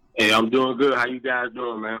 Hey, I'm doing good. How you guys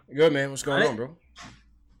doing, man? Good, man. What's going on, bro?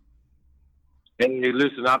 Hey,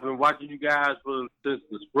 listen, I've been watching you guys since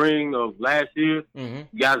the spring of last year. Mm-hmm.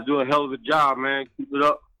 You guys do a hell of a job, man. Keep it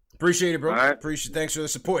up. Appreciate it, bro. All right. Thanks for the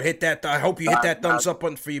support. Hit that. I hope you hit that thumbs up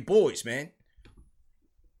button for your boys, man.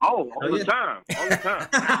 Oh, all the time. Hey,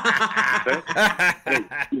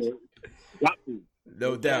 got to.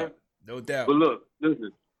 No doubt. But look,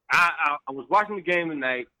 listen. I was watching the game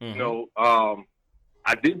tonight. Mm-hmm.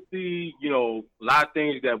 I did see a lot of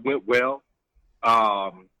things that went well.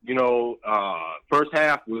 First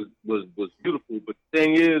half was beautiful, but the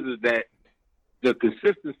thing is that the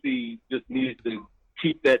consistency just needs to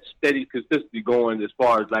keep that steady consistency going as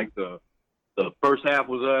far as like the first half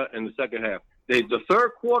was and the second half. The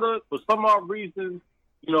third quarter, for some odd reason,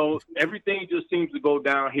 everything just seems to go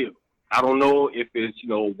downhill. I don't know if it's,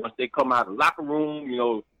 once they come out of the locker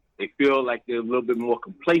room, they feel like they're a little bit more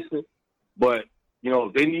complacent. But,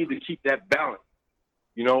 they need to keep that balance,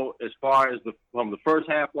 as far as from the first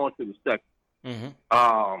half on to the second. Mm-hmm.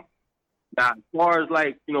 Now, as far as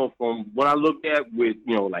like, from what I looked at with,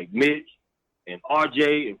 like Mitch and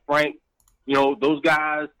RJ and Frank, those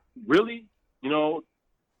guys really,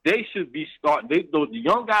 they should be starting. The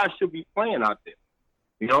young guys should be playing out there,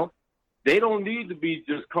 They don't need to be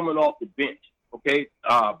just coming off the bench, okay?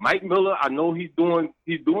 Mike Miller, I know he's doing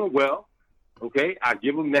well, okay? I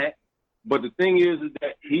give him that. But the thing is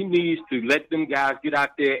that he needs to let them guys get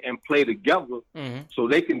out there and play together so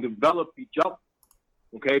they can develop each other,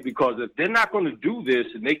 okay? Because if they're not going to do this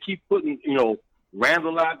and they keep putting,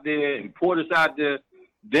 Randall out there and Portis out there,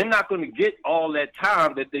 they're not going to get all that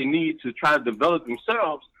time that they need to try to develop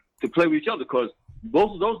themselves to play with each other because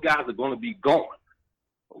both of those guys are going to be gone.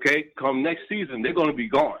 Okay, come next season, they're going to be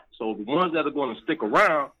gone. So the ones that are going to stick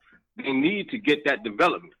around, they need to get that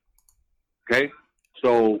development. Okay,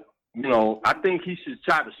 so, I think he should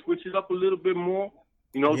try to switch it up a little bit more,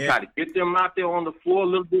 try to get them out there on the floor a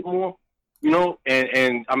little bit more,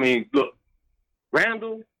 and I mean, look,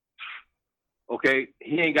 Randall, okay,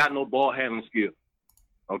 he ain't got no ball handling skill.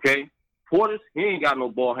 Okay, Portis, he ain't got no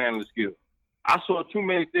ball handling skill. I saw too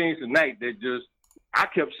many things tonight that I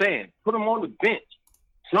kept saying, put him on the bench.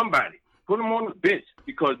 Somebody put them on the bench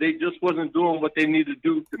because they just wasn't doing what they needed to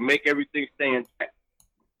do to make everything stay intact.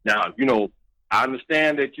 Now, I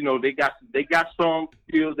understand that they got some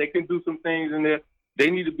skills. They can do some things in there. They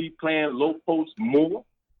need to be playing low post more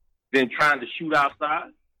than trying to shoot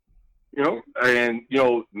outside. And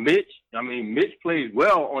Mitch plays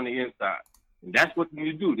well on the inside, and that's what they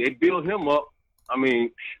need to do. They build him up. I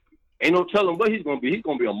mean, ain't no telling what he's gonna be. He's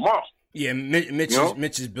gonna be a monster. Yeah,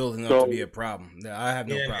 Mitch is building up to be a problem. I have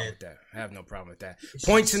no problem with that.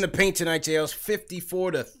 Points in the paint tonight, JL's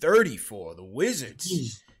 54-34. The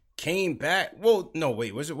Wizards came back. Well, no,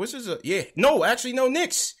 wait, Wizards? No,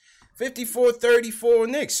 Knicks. 54-34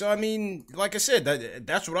 Knicks. So, I mean, like I said,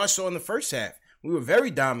 that's what I saw in the first half. We were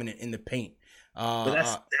very dominant in the paint.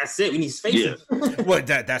 But that's it. We need spacing. Yeah. Well,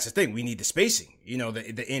 that's the thing. We need the spacing.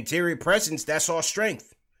 The interior presence, that's our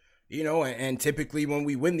strength. And typically when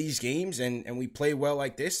we win these games and we play well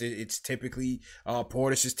like this, it's typically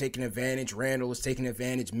Portis is taking advantage, Randall is taking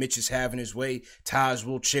advantage, Mitch is having his way, Taj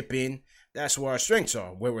will chip in. that's where our strengths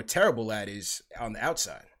are. Where we're terrible at is on the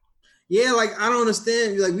outside. Yeah, like I don't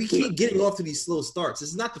understand. Like we keep getting off to these slow starts. This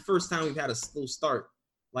is not the first time we've had a slow start.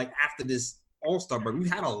 Like after this All-Star break,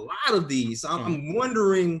 we've had a lot of these. So I'm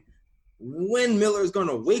wondering when Miller is going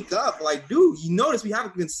to wake up. Like, dude, you notice we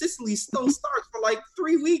have consistently slow starts for like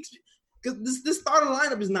 3 weeks because this starting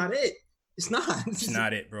lineup is not it. It's not. It's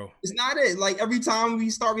not it, bro. It's not it. Like every time we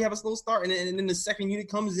start, we have a slow start, and then the second unit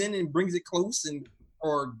comes in and brings it close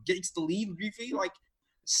or gets the lead briefly. Like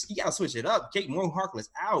you gotta switch it up. Kate Moore Harkless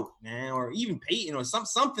out, man, or even Peyton or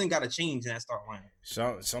something got to change in that start line.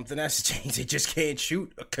 So something has to change. They just can't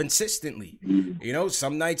shoot consistently. You know,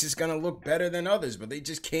 some nights it's gonna look better than others, but they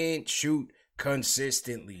just can't shoot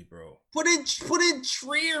consistently, bro. Put in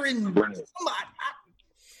Trier and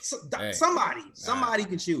somebody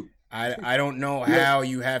can shoot. I don't know how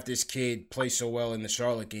you have this kid play so well in the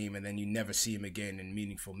Charlotte game and then you never see him again in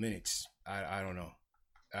meaningful minutes. I don't know.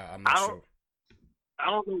 I'm not sure. I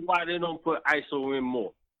don't know why they don't put ISO in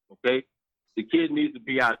more, okay? The kid needs to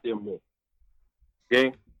be out there more,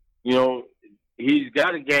 okay? You know, he's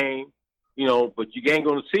got a game, you know, but you ain't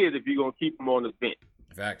going to see it if you're going to keep him on the bench.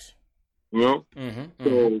 Facts. You know?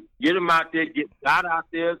 So get him out there, get God out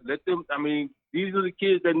there, let them, I mean, these are the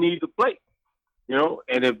kids that need to play, you know?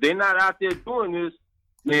 And if they're not out there doing this,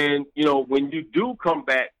 then, you know, when you do come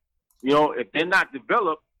back, you know, if they're not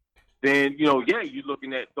developed, then, you know, yeah, you're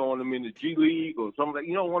looking at throwing them in the G League or something like that.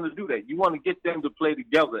 You don't want to do that. You want to get them to play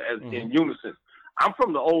together as in unison. I'm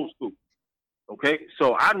from the old school, okay?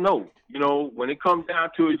 So I know, you know, when it comes down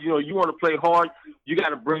to it, you know, you want to play hard, you got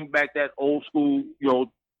to bring back that old school, you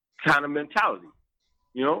know, kind of mentality,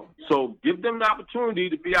 you know? So give them the opportunity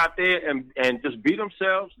to be out there and just be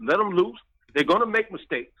themselves, let them loose. They're going to make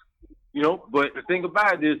mistakes, you know, but the thing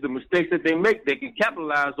about it is the mistakes that they make, they can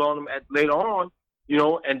capitalize on them later on, you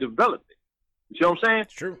know, and develop it. You see what I'm saying?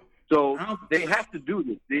 True. So they have to do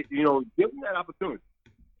this. They, you know, give them that opportunity.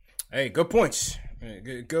 Hey, good points.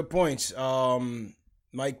 Good points.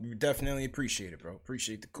 Mike, we definitely appreciate it, bro.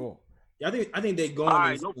 Appreciate the call. Yeah, I think they going. All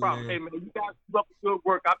right, no problem. Hey, man, you guys keep up the good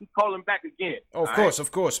work. I'll be calling back again. Oh,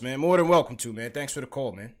 of course, man. More than welcome to, man. Thanks for the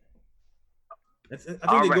call, man. I think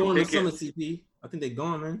they're going to summer, CP. I think they're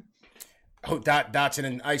going, man. Oh, Dotson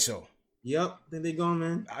and ISO. Yep, I think they're going,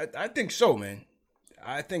 man. I think so, man.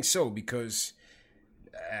 I think so because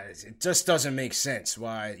it just doesn't make sense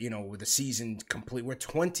why, you know, with the season complete, we're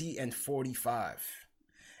 20-45.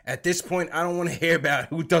 At this point, I don't want to hear about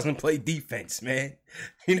who doesn't play defense, man.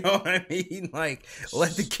 You know what I mean? Like,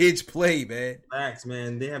 let the kids play, man. Facts,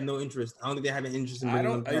 man. They have no interest. I don't think they have an interest in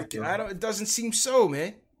bringing them back. It doesn't seem so,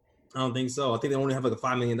 man. I don't think so. I think they only have like a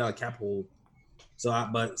 $5 million cap hold. So I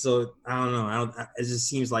don't know. It just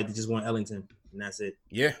seems like they just want Ellington, and that's it.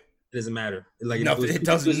 Yeah. It doesn't matter. Like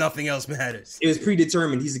Nothing else matters. It was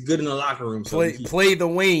predetermined. He's good in the locker room. So play the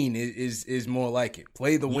Wayne is more like it.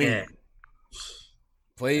 Play the Wayne. Yeah.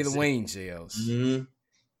 Play the Wayne, JLs. Mm-hmm.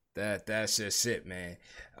 That's just it, man.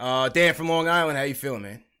 Dan from Long Island, how you feeling,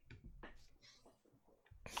 man?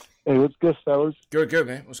 Hey, what's good, fellas? Good,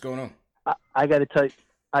 man. What's going on? I gotta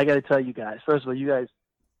tell you guys. First of all, you guys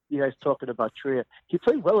talking about Trier. He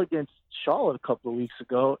played well against Charlotte a couple of weeks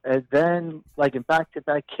ago, and then like in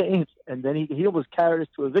back-to-back games, and then he almost carried us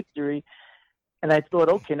to a victory. And I thought,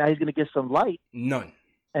 okay, now he's gonna get some light. None.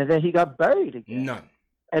 And then he got buried again. None.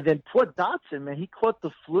 And then poor Dotson, man, he caught the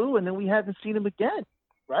flu, and then we haven't seen him again,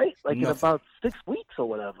 right? Like in about 6 weeks or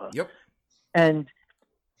whatever. Yep. And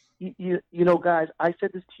you know, guys, I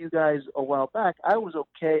said this to you guys a while back. I was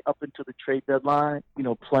okay up until the trade deadline, you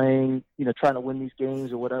know, playing, you know, trying to win these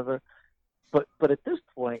games or whatever. But at this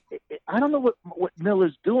point, I don't know what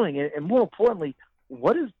Miller's doing, and more importantly,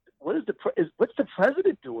 what's the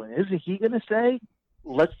president doing? Isn't he going to say,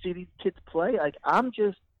 "Let's see these kids play"? Like I'm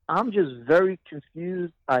just very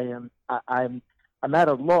confused. I'm at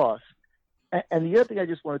a loss. And the other thing I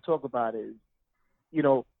just want to talk about is, you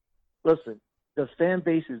know, listen. The fan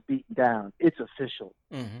base is beaten down. It's official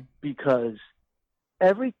because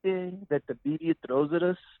everything that the media throws at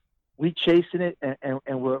us, we chasing it and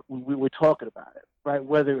we're talking about it, right?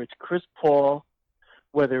 Whether it's Chris Paul,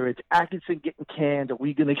 whether it's Atkinson getting canned, are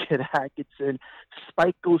we going to get Atkinson?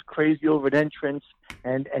 Spike goes crazy over an entrance,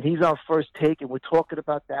 and he's our first take, and we're talking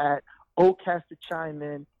about that. Oak has to chime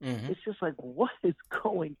in. It's just like, what is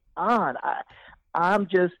going on? I'm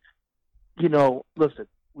just, you know, listen.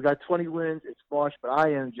 We got 20 wins. It's March, but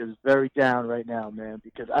I am just very down right now, man,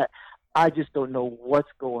 because I just don't know what's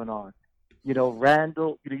going on. You know,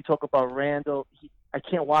 Randall, you talk about Randall. I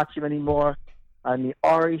can't watch him anymore. I mean,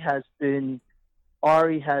 Ari has been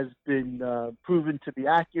proven to be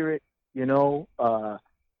accurate. You know, the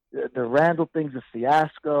Randall thing's a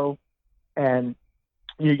fiasco. And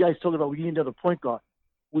you guys talking about we need another point guard.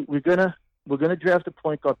 We're gonna draft a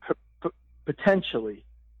point guard potentially.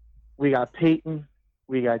 We got Peyton,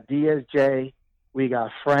 we got DSJ, we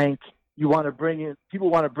got Frank. People want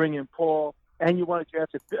to bring in Paul, and you want to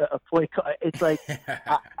draft a point guard. It's like,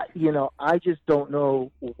 I just don't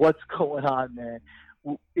know what's going on, man.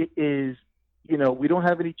 It is, we don't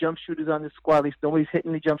have any jump shooters on this squad. At least nobody's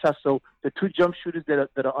hitting any jump shots. So the 2 jump shooters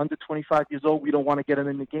that are under 25 years old, we don't want to get them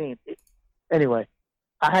in the game. Anyway,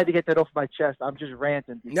 I had to get that off my chest. I'm just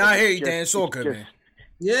ranting. Nah, I hear you, Dan. It's all good, man.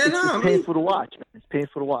 Yeah, it's painful to watch, man. It's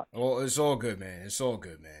painful to watch. Well, it's all good, man. It's all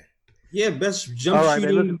good, man. Yeah, best jump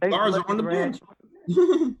shooting guards are on the bench.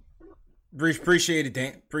 Appreciate it,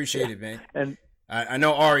 Dan. Appreciate it, man. And I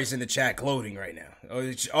know Ari's in the chat gloating right now.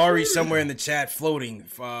 Ari's somewhere in the chat floating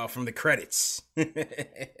from the credits.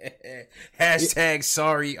 Hashtag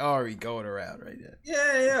sorry Ari going around right now.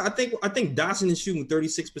 Yeah. I think Dotson is shooting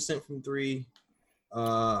 36% from 3.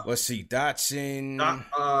 Let's see, Dotson.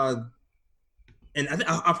 And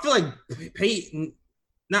I feel like Peyton,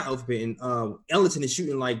 not Elf Peyton, Ellington is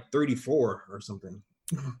shooting like 34 or something.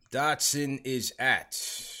 Dotson is at,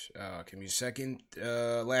 give me a second.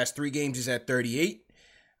 Last 3 games is at 38.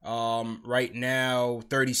 Right now,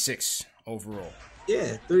 36 overall.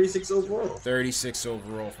 Yeah, 36 overall. 36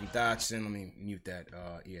 overall from Dotson. Let me mute that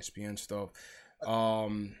ESPN stuff.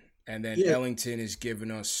 And then Ellington is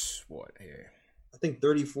giving us what here? I think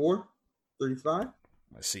 34, 35.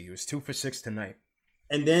 Let's see. He was 2 for 6 tonight.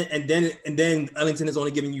 And then Ellington is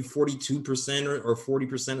only giving you 42% or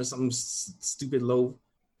 40% or something stupid low.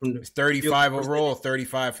 It's 35 overall,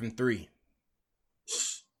 35 from 3.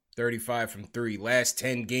 35 from 3. Last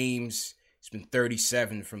 10 games, it's been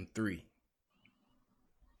 37 from 3.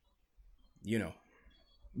 Yeah.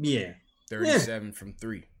 37 from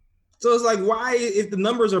 3. So it's like, why, if the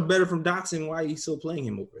numbers are better from Dotson, why are you still playing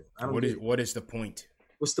him over it? What is the point?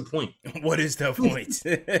 What's the point? What is the point?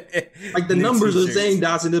 Like the numbers are saying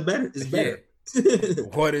Dotson is better. Yeah.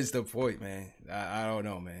 What is the point, man? I don't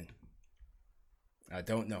know, man. I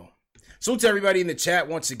don't know. So to everybody in the chat,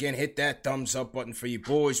 once again, hit that thumbs up button for you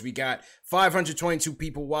boys. We got 522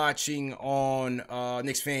 people watching on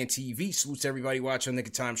Knicks Fan TV. Salute to everybody watching on Nick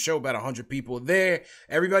of Time Show. About 100 people there.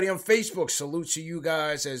 Everybody on Facebook, salute to you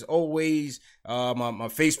guys as always. My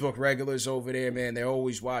Facebook regulars over there, man, they're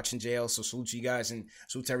always watching JL. So salute to you guys and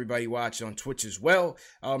salute to everybody watching on Twitch as well.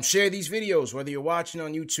 Share these videos, whether you're watching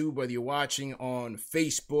on YouTube, whether you're watching on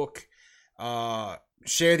Facebook.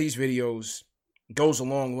 Share these videos. Goes a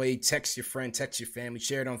long way. Text your friend, text your family,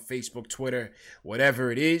 share it on Facebook, Twitter,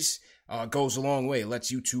 whatever it is. Goes a long way.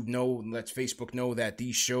 Lets YouTube know, lets Facebook know that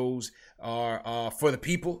these shows are for the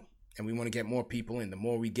people, and we want to get more people in. The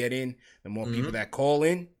more we get in, the more people that call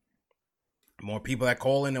in. The more people that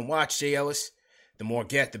call in and watch Jay Ellis,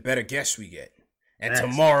 the better guests we get. And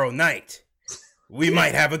tomorrow night, we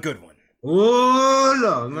might have a good one. Oh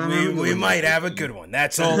no, man! We might have a good one.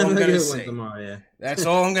 That's all I'm gonna say. That's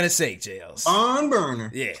all I'm gonna say, JLs. On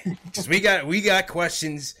burner. Yeah, because we got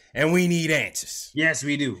questions and we need answers. Yes,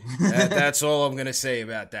 we do. That's all I'm gonna say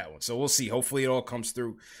about that one. So we'll see. Hopefully, it all comes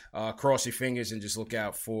through. Cross your fingers and just look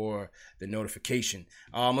out for the notification.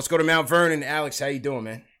 Let's go to Mount Vernon. Alex, how you doing,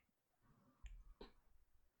 man?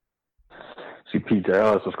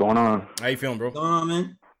 CPJLS, what's going on? How you feeling, bro? What's going on,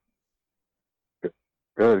 man?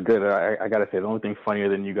 Good. I gotta say, the only thing funnier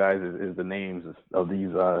than you guys is the names of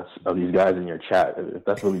these guys in your chat. If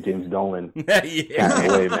that's really James Dolan, can't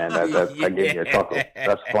away, man. That gave me a chuckle.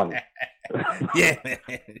 That's funny. Yeah.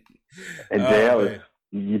 And JL,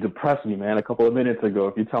 you depressed me, man. A couple of minutes ago,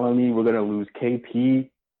 if you're telling me we're gonna lose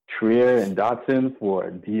KP, Trier, and Dotson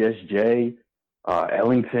for DSJ,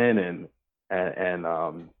 Ellington,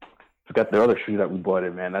 and forgot the other shoe that we bought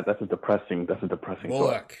in, man. That's a depressing thought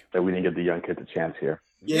that we didn't give the young kids a chance here.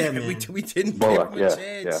 Yeah, man. We didn't give him a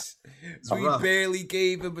chance. Yeah. We barely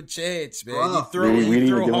gave him a chance, man. You throw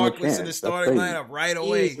Harkless in the starting lineup right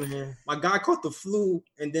away. Man. My guy caught the flu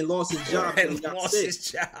and then lost his job. He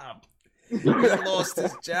lost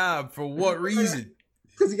his job for what reason?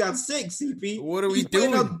 Because he got sick, CP. What are we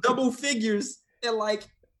doing? Up double figures in like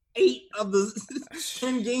 8 of the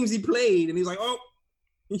 10 games he played, and he's like, "Oh,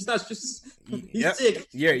 he's not just he's sick.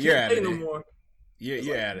 You're out of there. No more.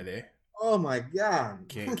 You're out of there. Oh my god.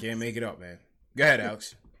 Can't make it up, man. Go ahead,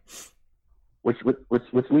 Alex. Which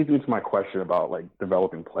leads me to my question about like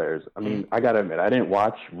developing players. I mean, I gotta admit, I didn't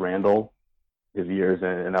watch Randall his years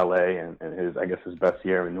in LA and his his best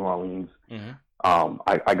year in New Orleans.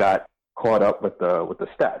 I got caught up with the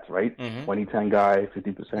stats, right? 2010 guy,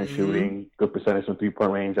 50% shooting, good percentage from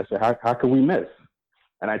 3-point range. I said, how could we miss?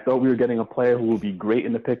 And I thought we were getting a player who would be great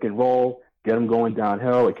in the pick and roll, get him going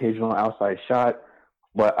downhill, occasional outside shot.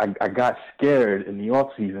 But I got scared in the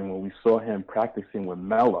offseason when we saw him practicing with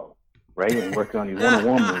Melo, right, and working on these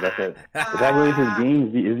one-on-one moves. I said, is that really his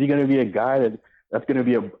game? Is he going to be a guy that's going to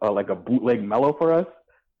be like a bootleg Melo for us?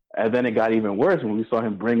 And then it got even worse when we saw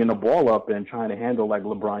him bringing the ball up and trying to handle like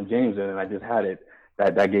LeBron James. And then I just had it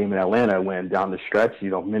that game in Atlanta when down the stretch,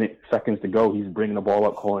 seconds to go, he's bringing the ball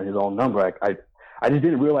up, calling his own number. I just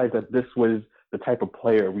didn't realize that this was the type of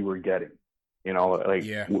player we were getting.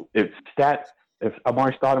 If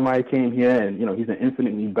Amari Stoudemire came here and, he's an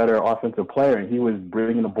infinitely better offensive player and he was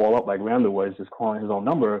bringing the ball up like Randall was, just calling his own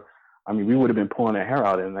number, I mean, we would have been pulling our hair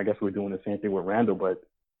out. And I guess we're doing the same thing with Randall. But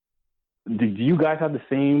do you guys have the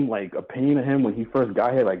same, opinion of him when he first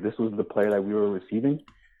got here? Like, this was the player that we were receiving?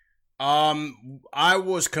 I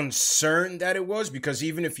was concerned that it was because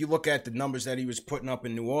even if you look at the numbers that he was putting up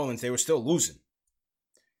in New Orleans, they were still losing.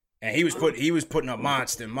 And he was putting up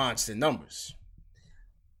monster numbers.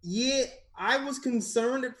 Yeah, I was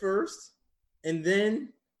concerned at first, and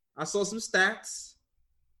then I saw some stats,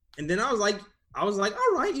 and then I was like,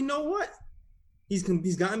 all right, you know what? He's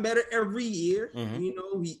gotten better every year.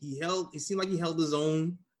 Mm-hmm. It seemed like he held his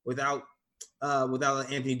own without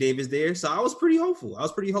Anthony Davis there. So I was pretty hopeful.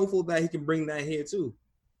 That he can bring that here too,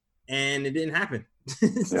 and it didn't happen.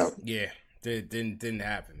 Yeah, it didn't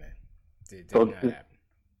happen, man. It did not happen.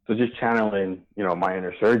 So just channeling, my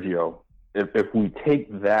inner Sergio. If we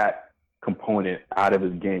take that component out of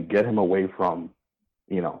his game, get him away from,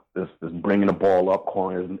 this bringing the ball up,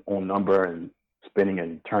 calling his own number, and spinning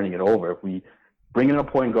and turning it over. If we bring in a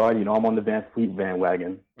point guard, I'm on the Van Fleet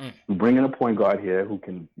bandwagon. We bring in a point guard here who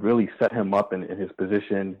can really set him up in his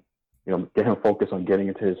position, get him focused on getting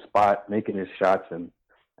into his spot, making his shots, and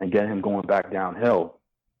get him going back downhill.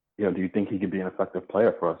 Do you think he could be an effective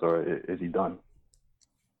player for us, or is he done?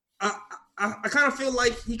 I kind of feel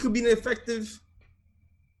like he could be an effective,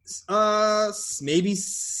 maybe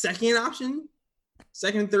second,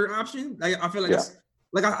 third option. I feel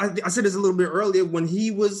like I said this a little bit earlier when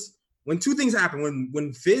two things happened.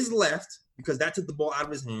 When Fizz left, because that took the ball out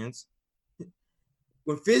of his hands.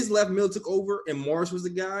 When Fizz left, Mill took over, and Morris was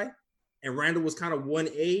the guy, and Randall was kind of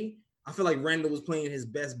 1A. I feel like Randall was playing his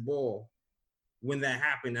best ball when that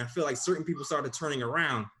happened. I feel like certain people started turning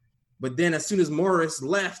around. But then as soon as Morris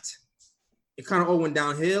left, it kind of all went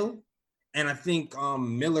downhill. And I think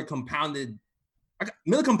Miller compounded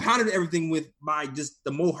everything by just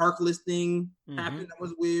the Mo Harkless thing happened. That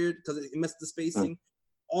was weird because it messed the spacing.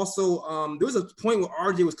 Also, there was a point where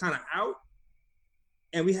RJ was kind of out,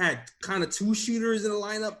 and we had kind of two shooters in the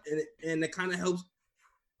lineup, and it kind of helps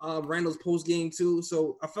Randall's post game too.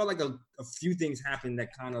 So I felt like a few things happened that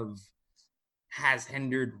kind of has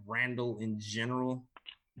hindered Randall in general,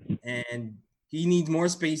 and he needs more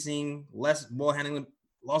spacing, less ball handling,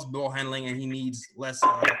 and he needs less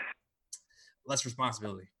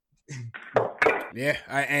responsibility. Yeah,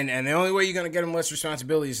 and the only way you're gonna get him less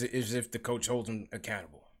responsibility is if the coach holds him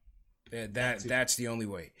accountable. That's the only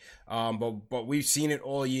way. But we've seen it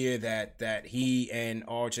all year that he and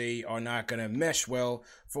RJ are not gonna mesh well.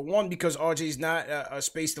 For one, because RJ's not a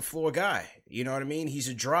space to floor guy. You know what I mean? He's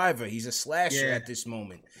a driver. He's a slasher at this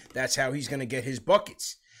moment. That's how he's gonna get his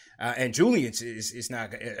buckets. And Julian is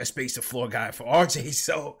not a space to floor guy for RJ,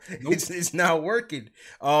 so it's not working.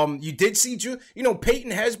 You did see,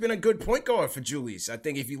 Peyton has been a good point guard for Julius. I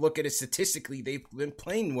think if you look at it statistically, they've been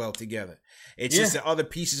playing well together. It's just that other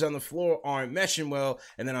pieces on the floor aren't meshing well.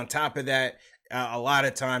 And then on top of that, a lot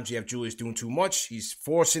of times you have Julius doing too much. He's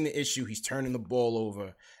forcing the issue. He's turning the ball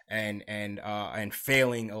over and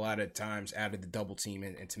failing a lot of times out of the double team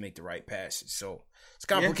and to make the right passes. So it's a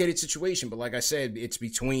complicated situation, but like I said, it's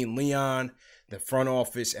between Leon, the front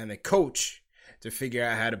office, and the coach to figure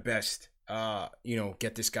out how to best,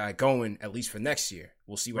 get this guy going, at least for next year.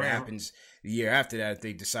 We'll see what happens the year after that if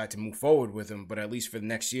they decide to move forward with him, but at least for the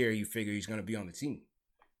next year, you figure he's going to be on the team.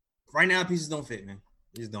 Right now, pieces don't fit, man.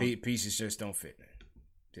 Pieces just don't fit,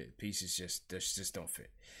 man. Pieces just don't fit.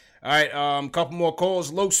 All right, couple more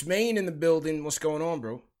calls. Los Main in the building. What's going on,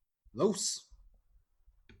 bro? Los.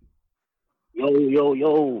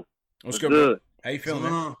 Yo. What's good, bro? How you feeling,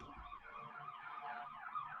 man?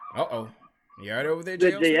 Uh-oh. You all right over there,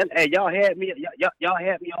 Jay? Hey, y'all had me. Y'all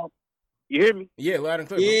had me on. You hear me? Yeah, loud and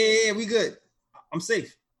clear. Yeah, we good. I'm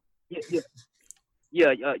safe. Yeah.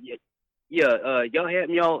 Y'all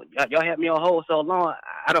had me on hold so long.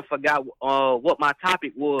 I done forgot what my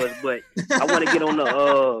topic was, but I want to get on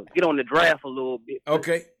the draft a little bit.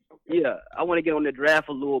 Okay. Yeah, I want to get on the draft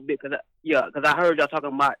a little bit because I heard y'all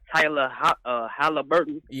talking about Tyler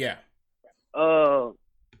Halliburton. Yeah. I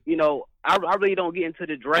really don't get into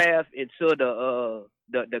the draft until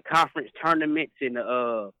the conference tournaments and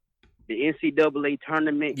the NCAA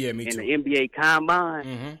tournament Yeah, me and too. the NBA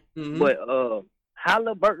combine. Mm-hmm. But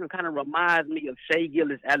Halliburton kind of reminds me of Shea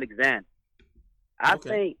Gilgeous-Alexander. I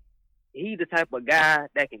think he's the type of guy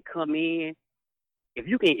that can come in. If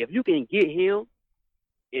you can get him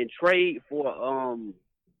and trade for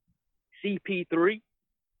CP3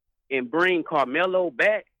 and bring Carmelo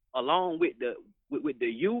back along with the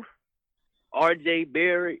youth, RJ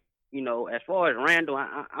Barrett. You know, as far as Randall,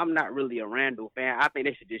 I'm not really a Randall fan. I think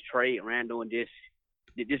they should just trade Randall and just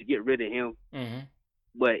get rid of him. Mm-hmm.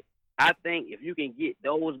 But I think if you can get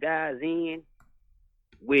those guys in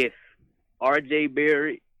with R.J.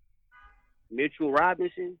 Barrett, Mitchell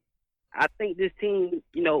Robinson, I think this team,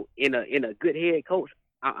 you know, in a good head coach.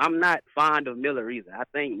 I'm not fond of Miller either. I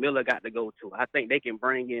think Miller got to go too. I think they can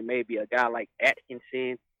bring in maybe a guy like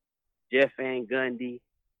Atkinson, Jeff Van Gundy,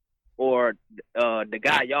 or the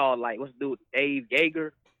guy y'all like. What's the dude? Dave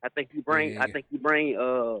Yeager. I think you bring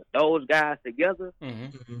those guys together.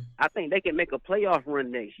 Mm-hmm. I think they can make a playoff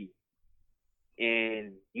run next year.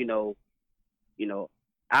 And you know,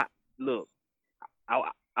 I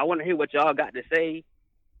want to hear what y'all got to say.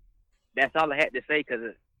 That's all I had to say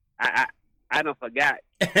because I done forgot.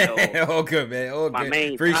 You know, all good, man. All my good.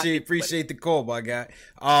 main Appreciate the call, my guy.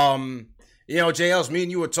 You know, JL's, me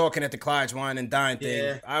and you were talking at the Clyde's Wine and Dine thing.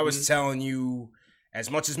 Yeah. I was telling you,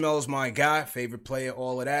 as much as Melo's my guy, favorite player,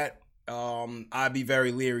 all of that, I'd be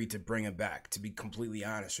very leery to bring him back, to be completely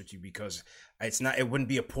honest with you, because it wouldn't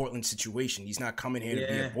be a Portland situation. He's not coming here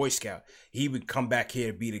to be a Boy Scout. He would come back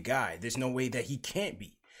here to be the guy. There's no way that he can't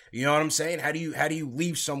be. You know what I'm saying? How do you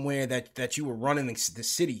leave somewhere that you were running the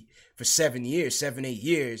city for 7 years, 8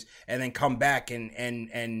 years, and then come back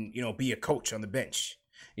and you know, be a coach on the bench?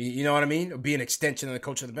 You know what I mean? Or be an extension of the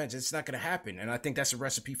coach on the bench. It's not going to happen. And I think that's a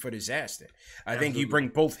recipe for disaster. I think you bring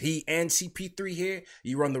both he and CP3 here,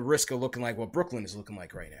 you run the risk of looking like what Brooklyn is looking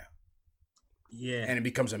like right now. Yeah. And it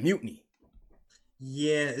becomes a mutiny.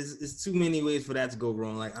 Yeah, it's too many ways for that to go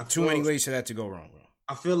wrong. Like Too many ways for that to go wrong, bro.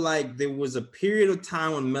 I feel like there was a period of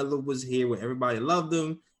time when Melo was here where everybody loved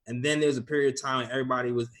him, and then there was a period of time when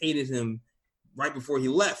everybody hated him right before he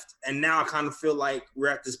left. And now I kind of feel like we're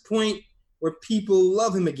at this point where people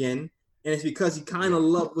love him again, and it's because he kind of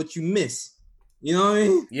loved what you miss. You know what I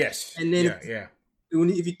mean? Yes. And then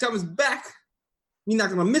if he comes back, you're not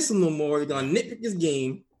gonna miss him no more. You're gonna nitpick his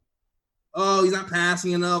game. Oh, he's not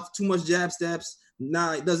passing enough. Too much jab steps.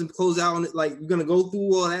 Nah, it doesn't close out on it. Like, you're gonna go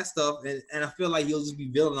through all that stuff, and I feel like he'll just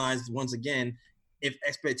be villainized once again if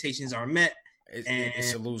expectations are met.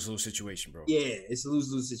 It's a lose-lose situation, bro. Yeah, it's a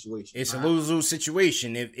lose-lose situation. It's a lose-lose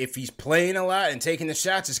situation. If he's playing a lot and taking the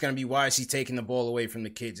shots, it's going to be why is he taking the ball away from the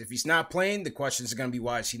kids. If he's not playing, the questions are going to be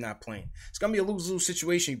why is he not playing. It's going to be a lose-lose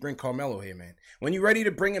situation. You bring Carmelo here, man. When you're ready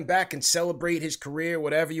to bring him back and celebrate his career,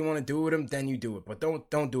 whatever you want to do with him, then you do it. But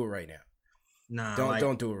don't do it right now. Nah,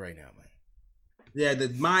 don't do it right now, man. Yeah,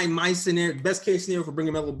 my scenario, best case scenario for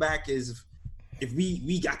bringing Melo back is if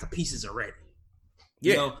we got the pieces already.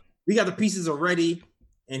 Yeah. You know, we got the pieces already,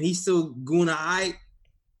 and he's still going to eye.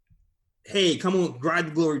 Hey, come on, ride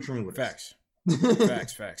the glory train with us.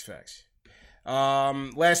 Facts.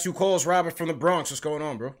 Last two calls, Robert from the Bronx. What's going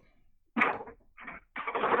on, bro?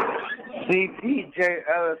 CPJ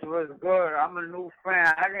Ellis was good. I'm a new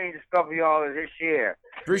fan. I didn't discover y'all this year.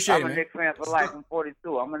 Appreciate it, I'm a Knicks fan for life. I'm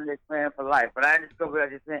 42. I'm a Knicks fan for life. But I didn't discover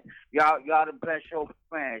that just saying y'all the best show for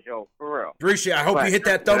fans, yo, for real. Appreciate it. I hope you hit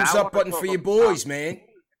that thumbs up button for your boys, man.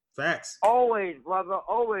 Facts. Always, brother.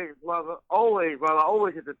 Always, brother. Always, brother.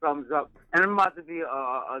 Always hit the thumbs up. And I'm about to be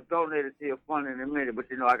a donator to your fund in a minute, but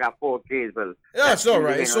you know I got 4 kids, brother. Yeah, it's all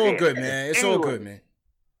right. It's all good, man. It's all good, man.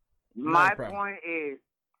 My point is,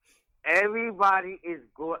 everybody is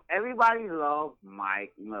good. Everybody loves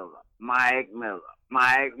Mike Miller. Mike Miller.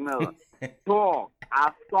 Dog.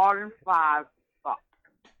 I started 5.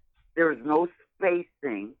 There is no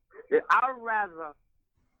spacing. I'd rather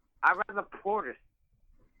Portis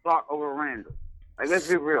start over Randall. Like, let's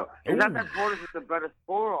be real. It's not that Portis is a better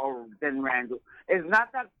scorer than Randall. It's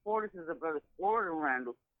not that Portis is a better scorer than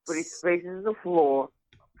Randall, but he spaces the floor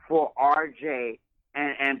for RJ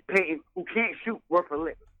and Peyton, who can't shoot worth a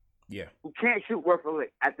lick. Yeah. Who can't shoot worth a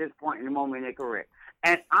lick at this point in the moment in their career.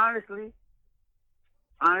 And honestly,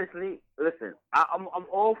 listen, I'm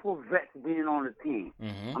all for vets being on the team.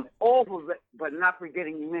 Mm-hmm. I'm all for vets, but not for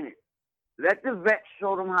getting minutes. Let the vets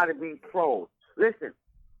show them how to be pros. Listen,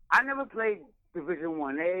 I never played Division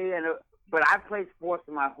 1A, but I played sports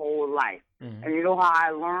my whole life. Mm-hmm. And you know how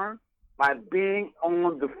I learned? By being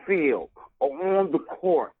on the field or on the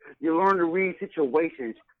court. You learn to read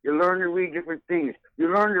situations. You learn to read different things.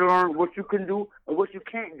 You learn what you can do and what you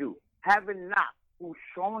can't do. Having knocks, who's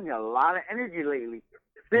showing a lot of energy lately.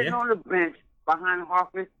 Sitting on the bench behind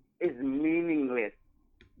Harkless is meaningless.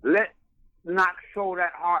 Let Knox show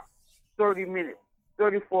that heart 30 minutes,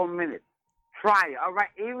 34 minutes. Try it, all right?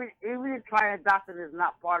 Even if Tryon Dotson is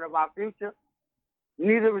not part of our future,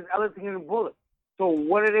 neither is Ellington and Bullock. So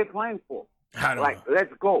what are they playing for? I don't know.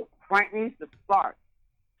 Let's go. Frank needs to start.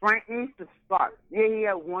 Yeah, he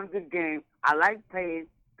had one good game. I like Payne.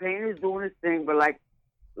 Payne is doing his thing, but like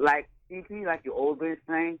CP, like your old been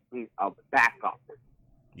saying, he's a backup.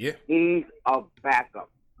 Yeah. He's a backup.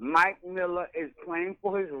 Mike Miller is playing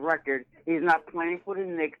for his record. He's not playing for the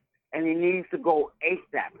Knicks, and he needs to go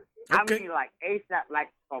ASAP. Okay. I mean, like ASAP, like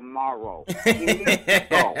tomorrow. He needs to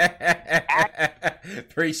go.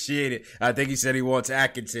 Appreciate it. I think he said he wants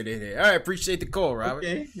Atkinson in here. All right, appreciate the call, Robert.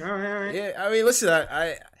 Okay, all right. Yeah, I mean, listen,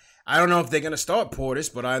 I don't know if they're going to start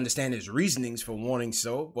Portis, but I understand his reasonings for wanting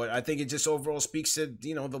so. But I think it just overall speaks to,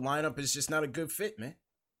 the lineup is just not a good fit, man.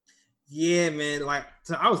 Yeah, man. Like,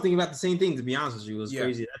 so I was thinking about the same thing, to be honest with you. It was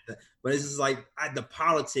crazy. But it's just like the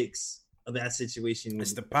politics of that situation.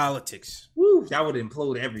 It's the politics. Woo, that would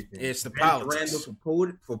implode everything. It's the politics.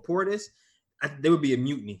 Randall for Portis, there would be a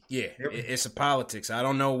mutiny. Yeah, it's a politics. I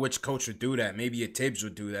don't know which coach would do that. Maybe a Tibbs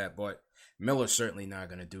would do that, but Miller's certainly not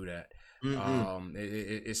going to do that. Mm-hmm.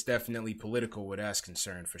 It's definitely political where that's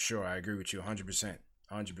concerned, for sure. I agree with you 100%.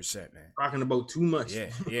 100%, man. Talking about too much.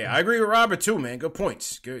 Yeah. I agree with Robert too, man. Good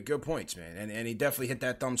points. Good points, man. And he definitely hit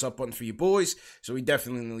that thumbs up button for you boys, so we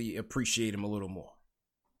definitely appreciate him a little more.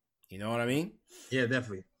 You know what I mean? Yeah,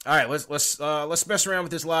 definitely. All right, let's mess around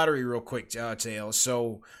with this lottery real quick, JL.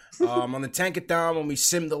 So, on the Tankathon, when we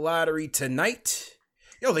sim the lottery tonight,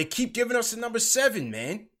 they keep giving us the number 7,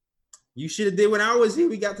 man. You should have did when I was here.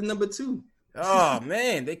 We got the number 2. Oh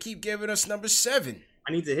man, they keep giving us number 7.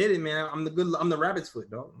 I need to hit it, man. I'm the rabbit's foot,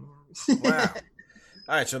 dog. Wow.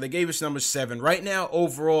 All right, so they gave us number 7. Right now,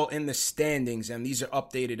 overall in the standings, and these are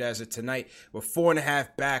updated as of tonight, we're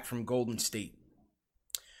 4.5 back from Golden State.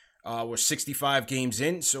 We're 65 games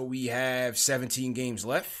in, so we have 17 games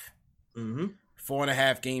left. Mm-hmm.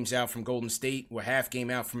 4.5 games out from Golden State. We're half game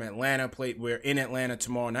out from Atlanta. We're in Atlanta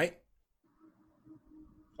tomorrow night.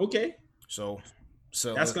 Okay. So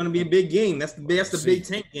that's going to be a big game. That's the big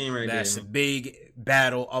tank game right there. That's the big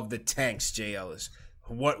battle of the tanks, J. Ellis.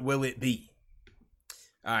 What will it be?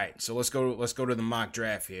 All right, so let's go to the mock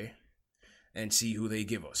draft here and see who they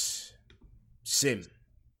give us. Sim.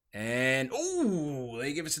 And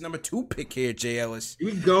they give us a number 2 pick here, J. Ellis.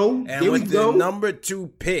 Here we go. And with the number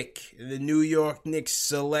 2 pick, the New York Knicks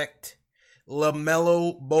select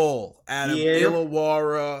LaMelo Ball out of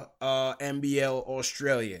Illawarra, NBL,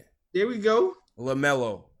 Australia. There we go.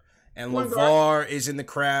 LaMelo. And LeVar is in the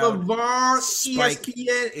crowd. LeVar, Spike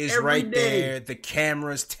ESPN is every right day. there. The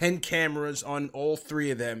cameras, 10 cameras on all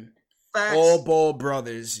 3 of them. Facts. All Ball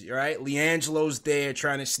brothers, right? LiAngelo's there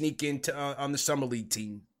trying to sneak into on the Summer League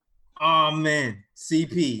team. Oh, man.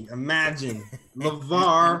 CP, imagine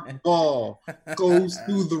LeVar Ball goes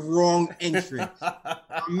through the wrong entrance.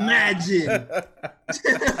 Imagine.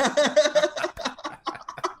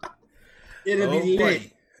 It'll be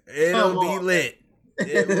lit. It'll be lit.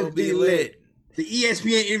 It will be lit. The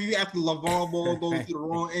ESPN interview after LeVar Ball goes through the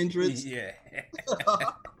wrong entrance. Yeah.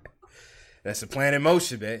 That's the plan in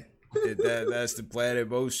motion, man. That's the plan in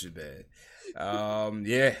motion, man.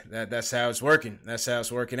 That's how it's working. That's how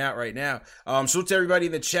it's working out right now. So to everybody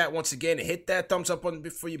in the chat, once again, hit that thumbs up button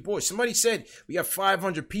for your boys. Somebody said we got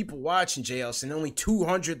 500 people watching JLS and only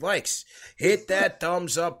 200 likes. Hit that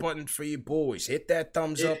thumbs up button for your boys. Hit that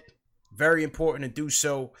thumbs up. Very important to do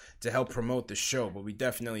so to help promote the show, but we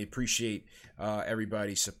definitely appreciate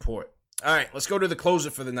everybody's support. All right, let's go to the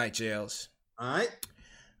closer for the night, JLS. All right.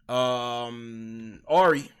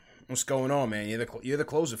 Ari, what's going on, man? You're the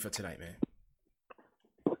closer for tonight, man.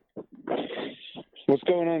 What's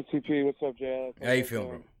going on, CP? What's up, JL? How you feeling,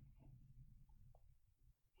 bro?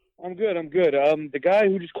 I'm good. The guy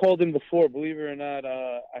who just called in before, believe it or not,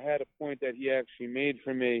 I had a point that he actually made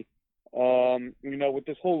for me. With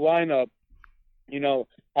this whole lineup,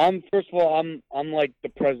 I'm like the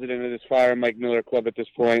president of this Fire Mike Miller club at this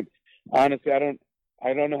point. Honestly, I don't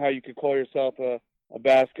know how you could call yourself a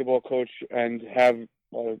basketball coach and have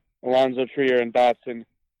Alonzo Trier and Dotson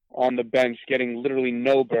on the bench getting literally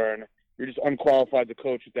no burn. You're just unqualified to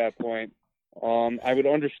coach at that point. I would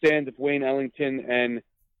understand if Wayne Ellington and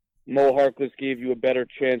Mo Harkless gave you a better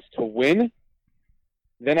chance to win.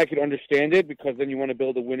 Then I could understand it because then you want to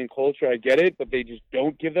build a winning culture. I get it, but they just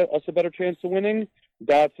don't give us a better chance to winning.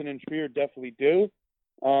 Dotson and Trier definitely do.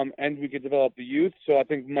 And we could develop the youth. So I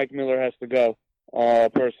think Mike Miller has to go,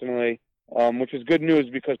 personally, which is good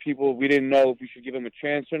news because we didn't know if we should give him a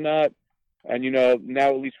chance or not. And now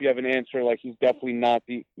at least we have an answer. Like, he's definitely not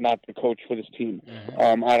the coach for this team.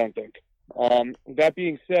 I don't think. That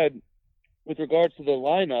being said, with regards to the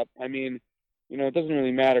lineup, I mean, it doesn't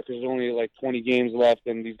really matter because there's only like 20 games left,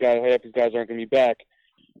 and half these guys aren't going to be back.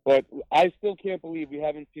 But I still can't believe we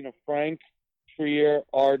haven't seen a Frank, Trier,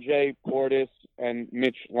 RJ, Portis, and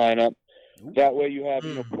Mitch lineup. That way you have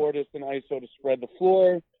Portis and ISO to spread the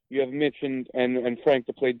floor. You have Mitch and Frank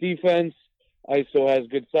to play defense. ISO has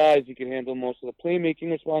good size. He can handle most of the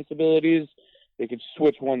playmaking responsibilities. They could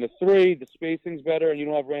switch 1 to 3. The spacing's better, and you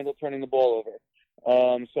don't have Randall turning the ball over.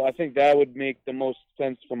 So I think that would make the most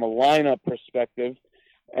sense from a lineup perspective.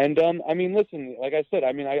 And, I mean, listen, like I said,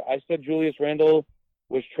 I said Julius Randle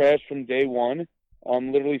was trash from day one.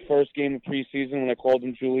 Literally first game of preseason when I called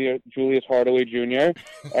him Julius Hardaway Jr.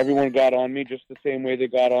 Everyone got on me just the same way they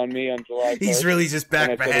got on me on July 1st. He's really just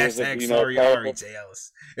back for hashtag sorry, Ari, J.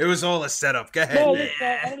 Ellis. It was all a setup. Go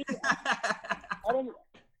ahead. No,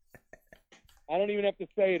 I don't even have to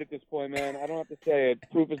say it at this point, man. I don't have to say it.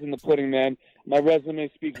 Proof is in the pudding, man. My resume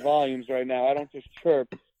speaks volumes right now. I don't just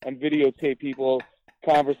chirp and videotape people's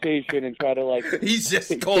conversation and try to like. He's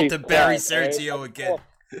just called to Barry Sergio again.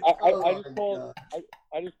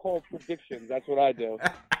 I just call predictions. That's what I do.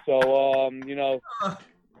 So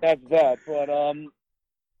that's that. But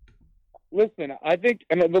listen, I think,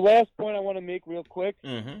 and the last point I want to make real quick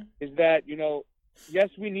is that yes,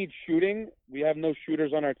 we need shooting. We have no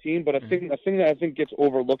shooters on our team, but a thing that I think gets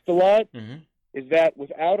overlooked a lot is that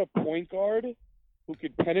without a point guard who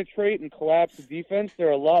could penetrate and collapse the defense, there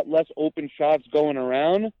are a lot less open shots going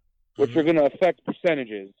around, which are going to affect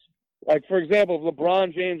percentages. Like, for example, if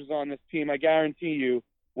LeBron James is on this team, I guarantee you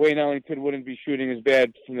Wayne Ellington wouldn't be shooting as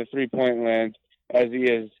bad from the three-point land as he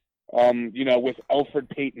is, with Elfrid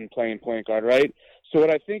Payton playing point guard, right? So what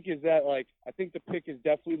I think is that, I think the pick is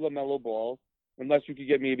definitely LaMelo Ball, unless you could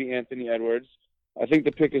get maybe Anthony Edwards. I think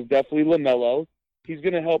the pick is definitely LaMelo. He's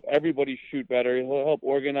going to help everybody shoot better. He'll help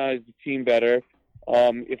organize the team better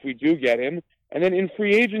if we do get him. And then in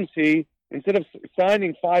free agency, instead of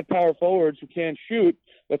signing 5 power forwards who can't shoot,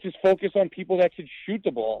 let's just focus on people that can shoot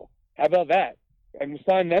the ball. How about that? And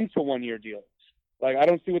sign them to 1-year deals. I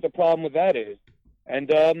don't see what the problem with that is. And,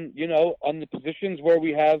 on the positions where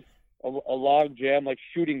we have a log jam, like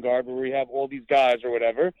shooting guard, where we have all these guys or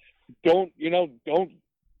whatever, don't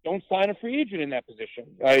sign a free agent in that position.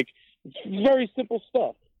 It's very simple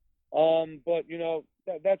stuff. But,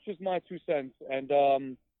 that's just my 2 cents. And,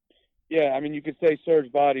 you could say Serge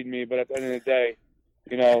bodied me, but at the end of the day,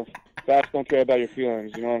 facts don't care about your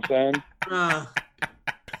feelings. You know what I'm saying?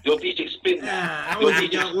 Yo, DJ, spin that. Always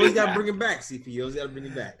got to bring it back, CP. Always got to bring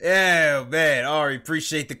it back. Yeah, man. Ari,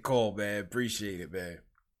 appreciate the call, man. Appreciate it, man.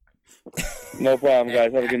 No problem,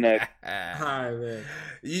 guys. Have a good night. Hi, man.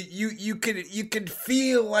 You could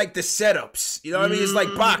feel like the setups. You know what I mean? It's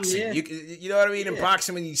like boxing. Yeah. You know what I mean? In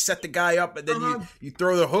boxing, when you set the guy up and then you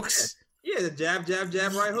throw the hooks. Yeah, the jab,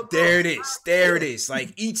 right hook. There it is. There it is.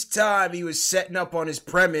 Like, each time he was setting up on his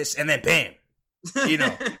premise, and then bam,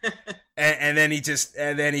 and then he just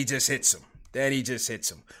hits him. Then he just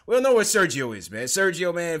hits him. We don't know what Sergio is, man.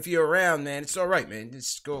 Sergio, man, if you're around, man, it's all right, man.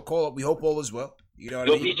 Just go call up. We hope all is well. You know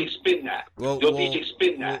what I mean? DJ, spin that. DJ,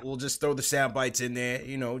 spin that. We'll just throw the sound bites in there,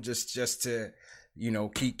 just to,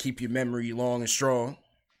 keep your memory long and strong.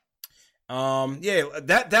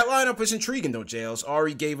 That lineup was intriguing though, Jails.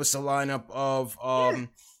 Ari gave us a lineup of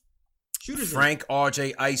Frank,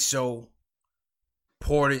 RJ, ISO,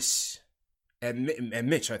 Portis, and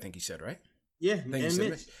Mitch, I think he said, right? Yeah, and Mitch.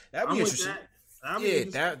 That'd be interesting.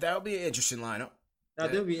 That would be an interesting lineup.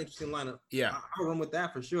 That'd be an interesting lineup. Yeah. I'll run with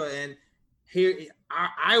that for sure. And here,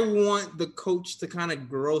 I want the coach to kind of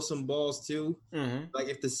grow some balls too. Like,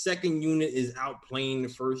 if the second unit is outplaying the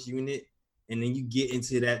first unit, and then you get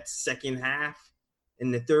into that second half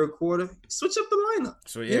in the third quarter, switch up the lineup.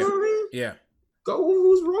 So, you know what I mean? Yeah. Go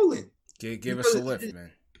who's rolling. Give us a lift,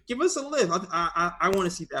 man. Give us a lift. I want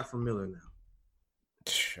to see that from Miller now.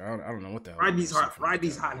 I don't know what the hell. Ride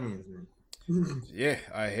these hot hands, man. Yeah,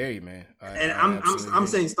 I hear you, man. I'm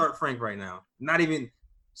saying start Frank right now. Not even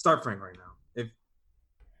start Frank right now. If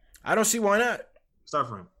I don't see why not. Start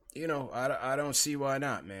Frank. I don't see why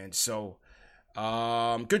not, man. So,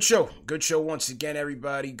 good show once again,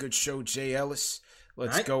 everybody. Good show, Jay Ellis.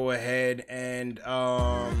 Let's go ahead and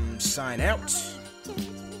sign out.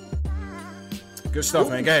 Good stuff,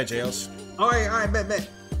 man. Go ahead, Jay Ellis. All right, bet.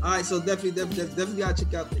 All right, so definitely gotta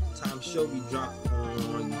check out the Time Show. We dropped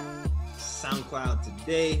on SoundCloud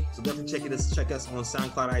today, so definitely check us on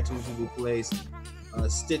SoundCloud, iTunes, Google Play,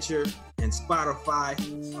 Stitcher, and Spotify.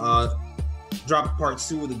 Drop part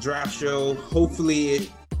 2 of the draft show. Hopefully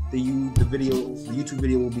the YouTube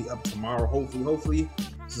video will be up tomorrow, hopefully.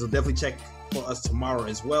 So definitely check for us tomorrow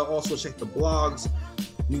as well. Also check the blogs.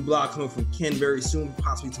 New blog coming from Ken very soon,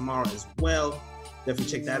 possibly tomorrow as well.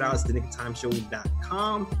 Definitely check that out. It's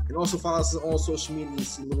thenickoftimeshow.com. And also follow us on all social media. You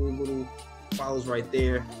see little follows right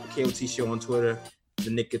there. The KOT Show on Twitter.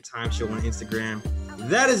 The Nick of Time Show on Instagram.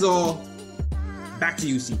 That is all. Back to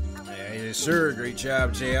you, CP. Yes, sir. Great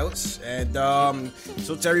job, Jay Ellis. And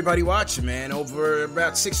so to everybody watching, man, over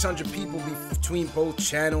about 600 people between both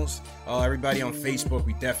channels. Everybody on Facebook,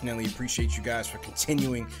 we definitely appreciate you guys for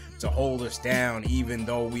continuing to hold us down, even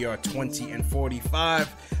though we are 20 and 45.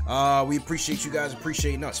 We appreciate you guys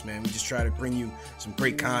appreciating us, man. We just try to bring you some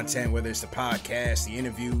great content, whether it's the podcast, the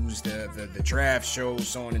interviews, the draft shows,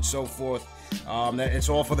 so on and so forth. It's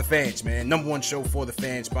all for the fans, man. Number one show for the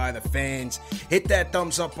fans, by the fans. Hit that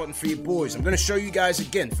thumbs up button for your boys. I'm going to show you guys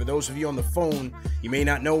again. For those of you on the phone, you may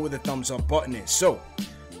not know where the thumbs up button is. So,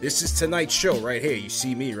 this is tonight's show right here. You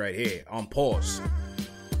see me right here on pause.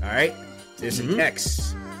 All right? There's an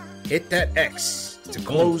X. Hit that X to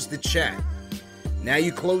close the chat. Now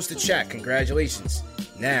you close the chat. Congratulations.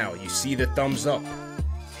 Now you see the thumbs up.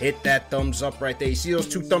 Hit that thumbs up right there. You see those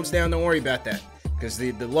 2 thumbs down? Don't worry about that. Because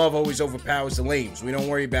the love always overpowers the lames. We don't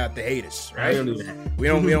worry about the haters, right? We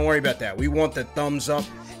don't worry about that. We want the thumbs up.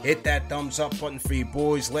 Hit that thumbs up button for your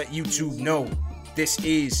boys. Let YouTube know this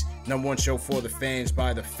is number one show for the fans,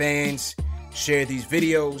 by the fans. Share these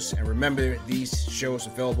videos. And remember, these shows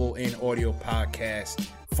available in audio podcast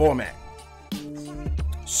format.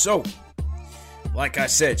 So, like I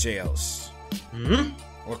said, JLs,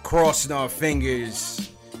 we're crossing our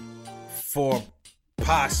fingers for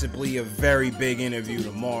possibly a very big interview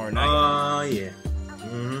tomorrow night. Yeah.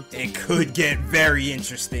 It could get very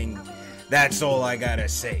interesting. That's all I gotta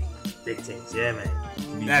say. Big things, yeah,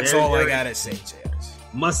 man. That's all I gotta say, JLs.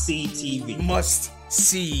 Must see TV. Must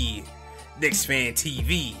see Knicks Fan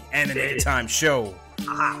TV and the Nick of Time Show.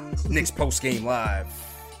 Knicks Post Game Live.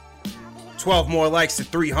 12 more likes to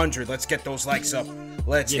 300. Let's get those likes up.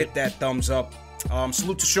 Let's hit that thumbs up.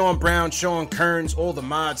 Salute to Sean Brown, Sean Kearns, all the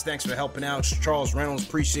mods. Thanks for helping out. Charles Reynolds,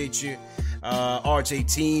 appreciate you.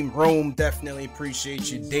 RJ Team, Rome, definitely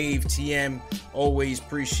appreciate you. Dave TM, always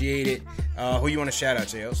appreciate it. Who you want to shout out,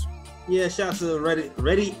 JLs? Yeah, shout out to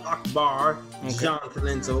Reddy Akbar, John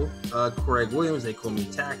Talento, Craig Williams, they call me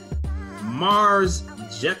Tack, Mars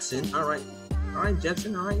Jetson, all right,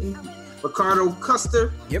 Jetson, all right, Ricardo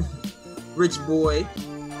Custer, yep, Rich Boy,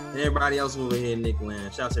 and everybody else over here in Nick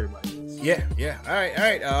Land. Shout out to everybody. Yeah. All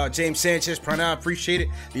right. James Sanchez, Pranav, appreciate it.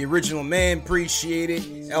 The Original Man, appreciate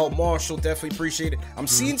it. L. Marshall, definitely appreciate it. I'm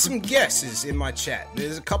seeing some guesses in my chat.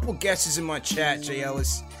 There's a couple guesses in my chat, Jay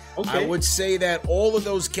Ellis. Okay. I would say that all of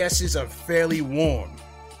those guesses are fairly warm.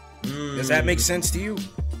 Does that make sense to you?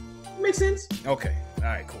 Makes sense. Okay. All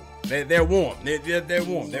right, cool. They're warm. They're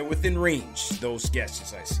warm. They're within range, those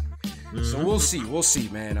guesses I see. So we'll see,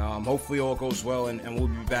 man. Hopefully all goes well, and we'll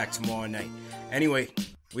be back tomorrow night. Anyway,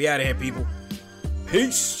 we out of here, people.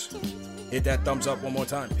 Peace. Hit that thumbs up one more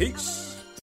time. Peace.